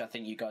 which I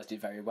think you guys did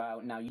very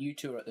well. Now you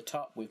two are at the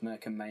top with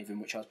Merc and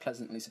Maven, which I was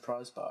pleasantly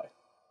surprised by.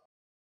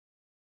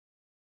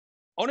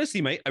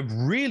 Honestly, mate, a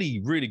really,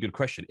 really good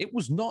question. It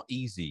was not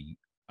easy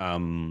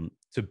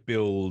to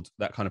build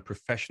that kind of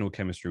professional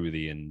chemistry with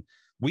Ian.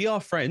 We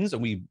are friends,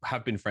 and we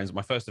have been friends. At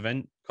my first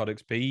event, COD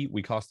XP,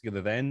 we cast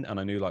together then, and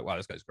I knew, like, wow,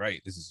 this guy's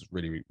great. This is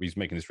really, he's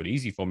making this really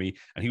easy for me.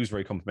 And he was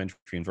very complimentary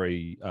and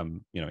very,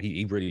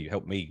 he really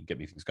helped me get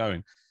me things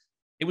going.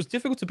 It was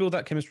difficult to build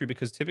that chemistry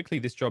because typically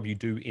this job you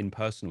do in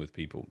person with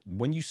people.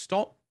 When you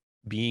stop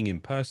being in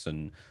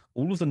person,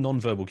 all of the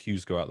non-verbal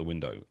cues go out the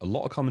window. A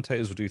lot of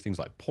commentators will do things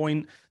like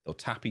point, they'll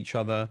tap each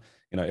other.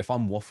 You know, if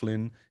I'm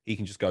waffling, he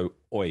can just go,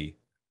 oi,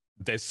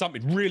 there's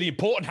something really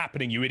important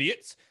happening, you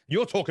idiots.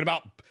 You're talking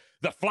about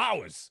the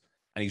flowers.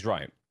 And he's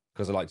right,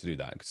 because I like to do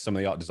that, because some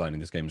of the art design in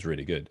this game is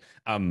really good.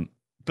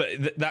 But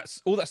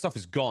that's all that stuff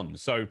is gone.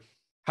 So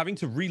having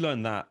to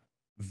relearn that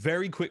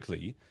very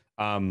quickly,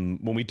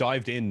 when we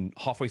dived in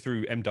halfway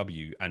through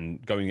MW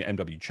and going at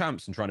MW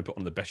champs and trying to put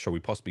on the best show we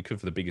possibly could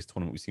for the biggest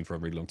tournament we've seen for a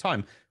really long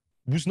time,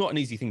 was not an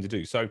easy thing to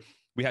do. So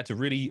we had to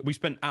we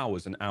spent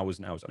hours and hours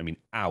and hours, and I mean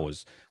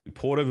hours. We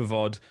poured over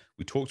VOD,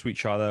 we talked to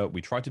each other,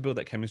 we tried to build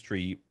that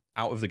chemistry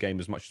out of the game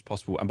as much as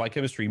possible. And by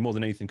chemistry, more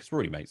than anything, because we're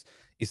already mates,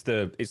 it's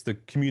the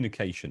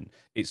communication.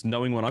 It's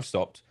knowing when I've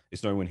stopped,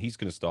 it's knowing when he's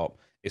going to stop,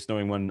 it's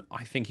knowing when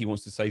I think he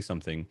wants to say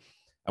something.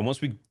 And once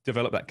we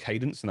develop that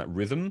cadence and that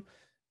rhythm,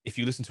 if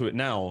you listen to it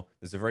now,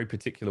 there's a very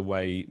particular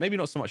way, maybe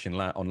not so much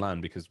on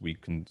land because we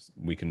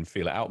can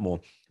feel it out more,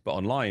 but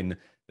online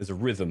there's a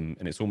rhythm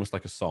and it's almost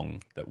like a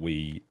song that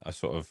we are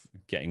sort of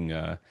getting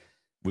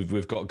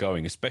we've got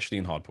going, especially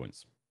in hard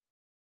points.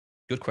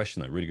 Good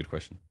question though, really good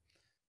question.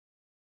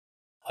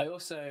 I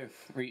also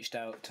reached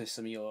out to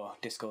some of your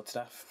Discord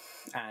staff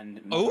and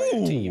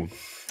the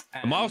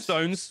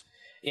milestones.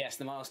 Yes,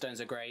 the milestones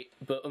are great,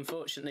 but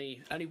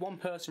unfortunately only one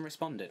person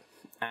responded,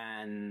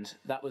 and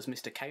that was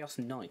Mr. Chaos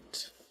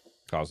Knight.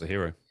 Carl's the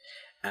hero.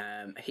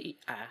 He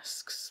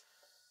asks,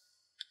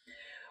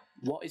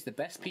 what is the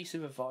best piece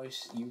of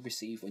advice you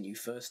received when you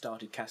first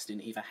started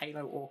casting either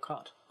Halo or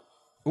COD?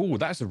 Oh,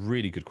 that's a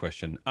really good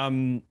question.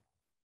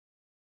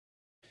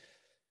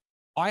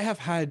 I have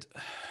had,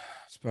 I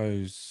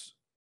suppose,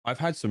 I've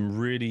had some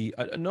really,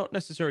 not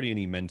necessarily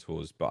any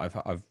mentors, but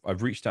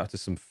I've reached out to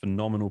some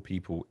phenomenal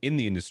people in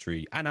the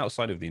industry and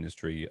outside of the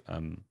industry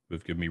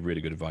who've given me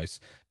really good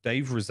advice.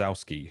 Dave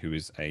Rosowski, who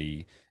is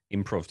a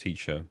improv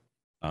teacher,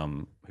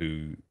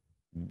 who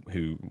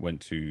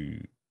went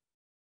to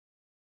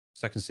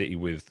Second City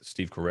with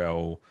Steve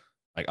Carell,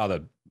 like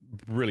other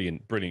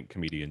brilliant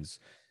comedians.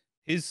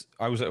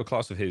 I was at a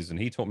class of his, and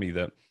he taught me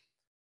that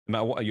no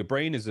matter what, your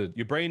brain is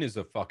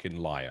a fucking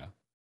liar,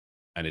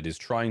 and it is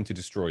trying to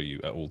destroy you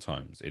at all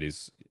times. It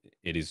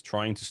is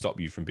trying to stop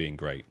you from being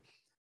great,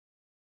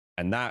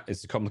 and that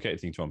is a complicated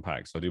thing to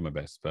unpack. So I do my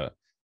best, but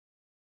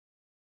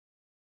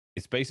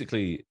it's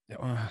basically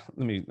let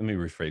me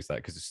rephrase that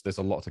because there's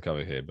a lot to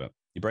cover here. But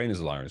your brain is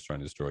a liar and it's trying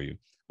to destroy you.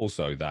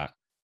 Also, that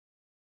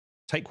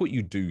take what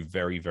you do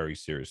very, very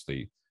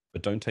seriously,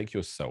 but don't take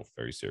yourself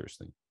very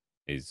seriously.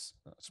 Is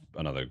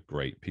another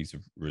great piece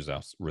of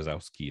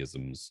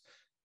Rosowskiisms.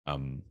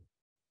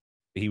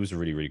 He was a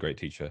really, really great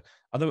teacher.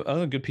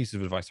 Other good piece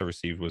of advice I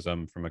received was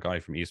from a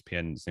guy from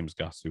ESPN. His name was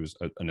Gus, who was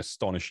an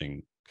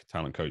astonishing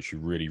talent coach who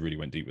really, really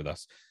went deep with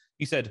us.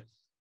 He said,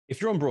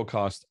 if you're on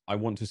broadcast, I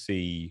want to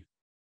see,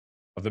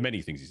 of the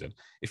many things he said,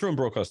 if you're on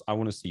broadcast, I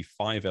want to see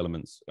 5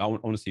 elements. I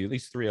want to see at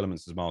least 3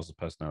 elements of Miles'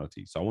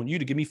 personality. So I want you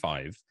to give me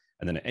 5,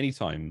 and then at any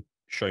time,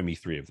 show me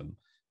 3 of them,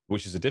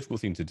 which is a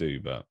difficult thing to do,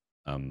 but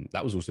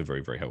that was also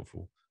very, very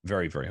helpful.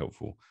 Very, very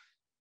helpful.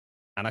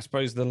 And I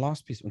suppose the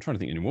last piece, I'm trying to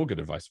think of any more good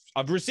advice.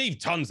 I've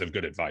received tons of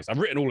good advice. I've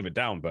written all of it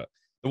down, but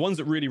the ones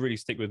that really, really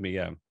stick with me,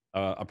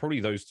 are probably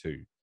those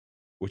 2,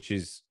 which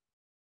is,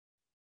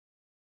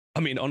 I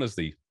mean,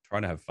 honestly,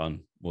 trying to have fun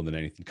more than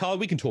anything. Carl,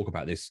 we can talk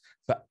about this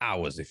for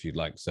hours if you'd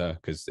like, sir,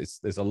 because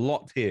there's a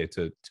lot here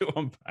to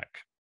unpack.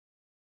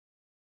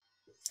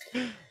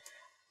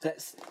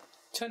 Let's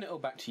turn it all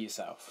back to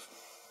yourself.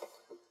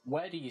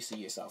 Where do you see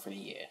yourself in a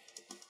year?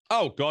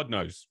 Oh, God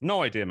knows.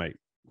 No idea, mate.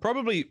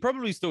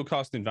 Probably still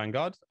casting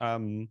Vanguard.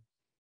 From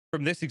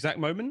this exact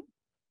moment,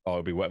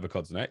 it'll be whatever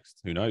COD's next.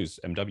 Who knows?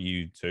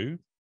 MW2 or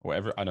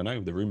whatever. I don't know.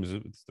 It's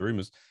the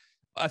rumors.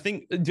 I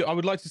think I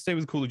would like to stay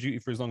with Call of Duty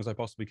for as long as I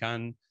possibly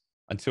can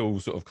until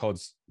sort of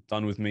COD's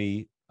done with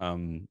me.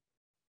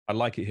 I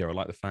like it here. I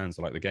like the fans.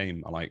 I like the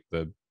game. I like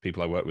the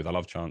people I work with. I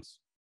love Chance.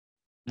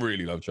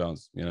 Really love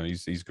Chance. You know,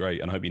 he's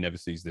great. And I hope he never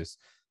sees this.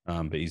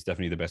 But he's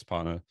definitely the best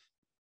partner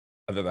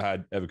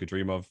I've ever could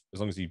dream of. As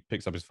long as he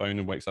picks up his phone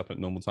and wakes up at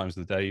normal times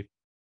of the day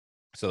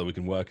so that we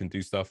can work and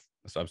do stuff,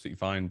 that's absolutely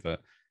fine.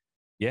 But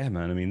yeah,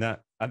 man, I mean, I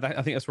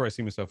think that's where I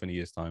see myself in a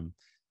year's time.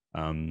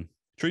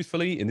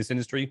 Truthfully, in this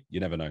industry, you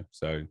never know.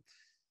 So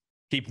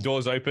keep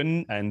doors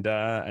open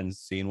and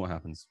seeing what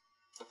happens.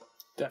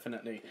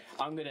 Definitely.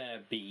 I'm going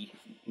to be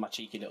my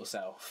cheeky little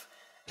self.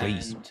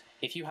 Please. And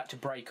if you had to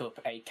break up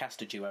a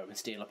caster duo and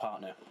steal a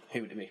partner,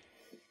 who would it be?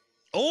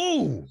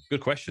 Oh, good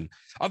question.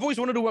 I've always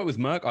wanted to work with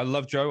Merc. I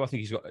love Joe. I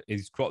think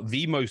he's got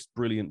the most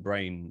brilliant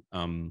brain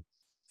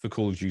for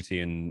Call of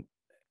Duty, and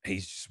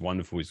he's just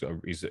wonderful.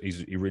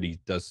 He really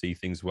does see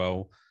things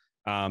well.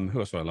 Who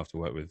else would I love to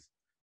work with?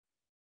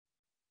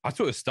 I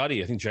thought a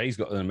study. I think Jay's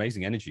got an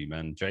amazing energy,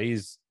 man. Jay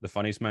is the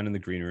funniest man in the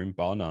green room,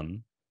 bar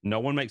none.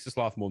 No one makes us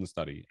laugh more than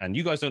Study, and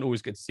you guys don't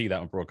always get to see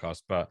that on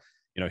broadcast, but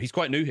you know, he's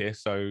quite new here,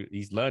 so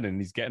he's learning,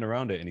 he's getting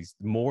around it, and he's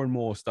more and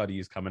more Study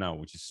is coming out,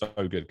 which is so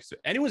good. Because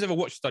anyone's ever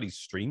watched Study's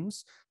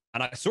streams,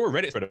 and I saw a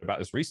Reddit thread about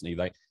this recently,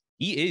 like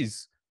he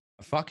is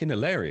fucking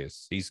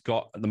hilarious. He's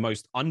got the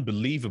most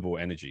unbelievable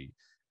energy.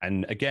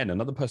 And again,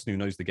 another person who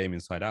knows the game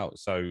inside out.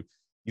 So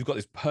you've got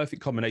this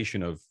perfect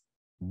combination of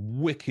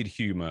wicked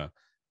humor,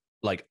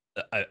 like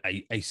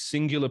a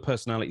singular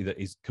personality that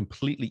is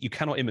completely, you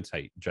cannot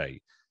imitate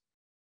Jay,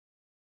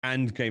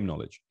 and game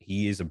knowledge.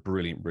 He is a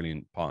brilliant,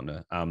 brilliant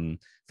partner.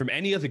 From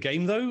any other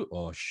game, though,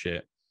 oh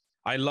shit.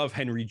 I love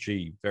Henry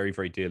G very,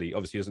 very dearly.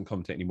 Obviously, he doesn't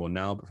commentate anymore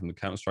now, but from the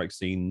Counter-Strike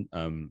scene,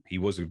 he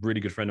was a really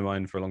good friend of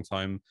mine for a long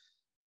time.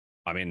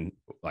 I mean,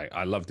 like,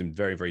 I loved him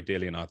very, very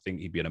dearly, and I think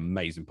he'd be an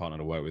amazing partner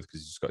to work with because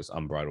he's just got this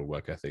unbridled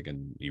work ethic,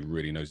 and he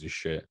really knows his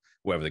shit.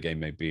 Whatever the game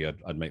may be,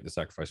 I'd make the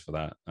sacrifice for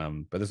that.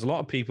 But there's a lot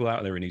of people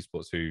out there in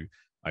esports who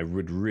I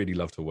would really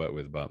love to work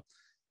with, but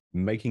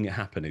making it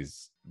happen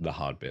is the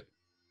hard bit,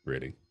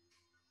 really.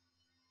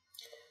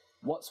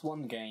 What's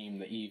one game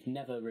that you've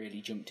never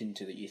really jumped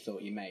into that you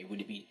thought you may?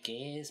 Would it be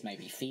Gears,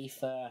 maybe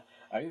FIFA,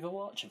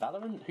 Overwatch,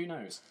 Valorant? Who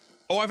knows?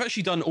 Oh, I've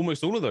actually done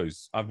almost all of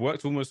those. I've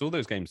worked almost all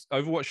those games.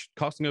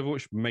 Casting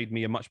Overwatch made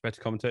me a much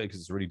better commentator because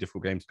it's a really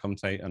difficult game to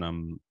commentate.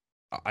 And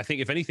I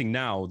think if anything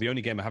now, the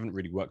only game I haven't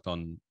really worked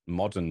on,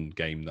 modern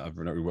game that I've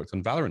not really worked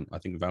on, Valorant. I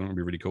think Valorant would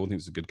be really cool. I think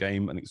it's a good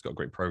game. I think it's got a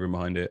great program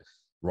behind it.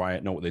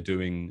 Riot know what they're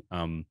doing.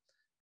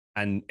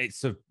 And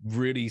it's a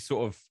really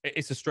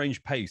it's a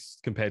strange pace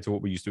compared to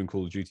what we used to in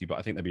Call of Duty, but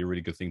I think that'd be a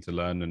really good thing to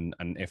learn.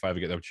 And if I ever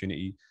get the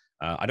opportunity,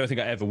 I don't think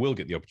I ever will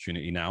get the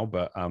opportunity now,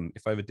 but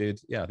if I ever did,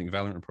 yeah, I think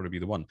Valorant would probably be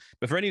the one.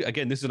 But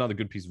again, this is another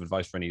good piece of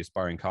advice for any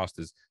aspiring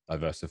casters: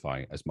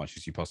 diversify as much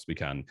as you possibly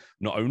can.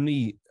 Not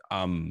only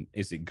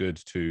is it good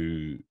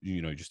to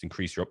just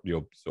increase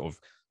your sort of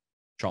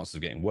chances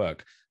of getting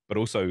work, but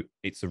also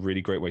it's a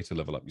really great way to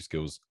level up your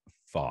skills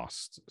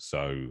fast.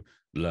 So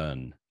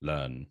learn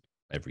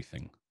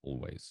everything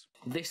always.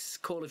 This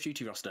Call of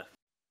Duty roster.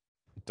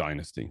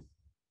 Dynasty.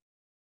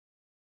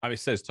 I mean, it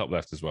says top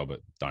left as well,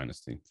 but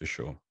Dynasty for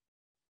sure.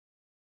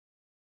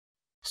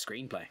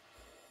 Screenplay.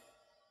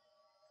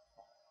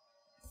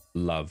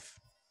 Love.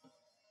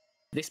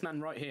 This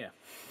man right here.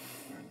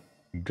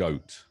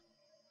 Goat.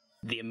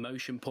 The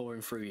emotion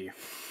pouring through you.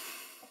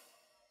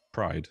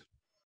 Pride.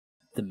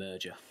 The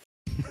merger.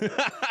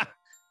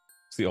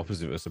 It's the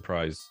opposite of a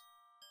surprise.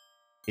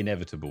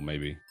 Inevitable,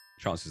 maybe.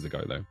 Chances the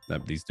goat, though.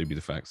 These do be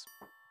the facts.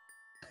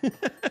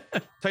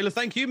 Taylor,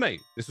 thank you, mate.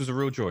 This was a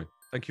real joy.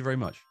 Thank you very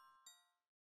much.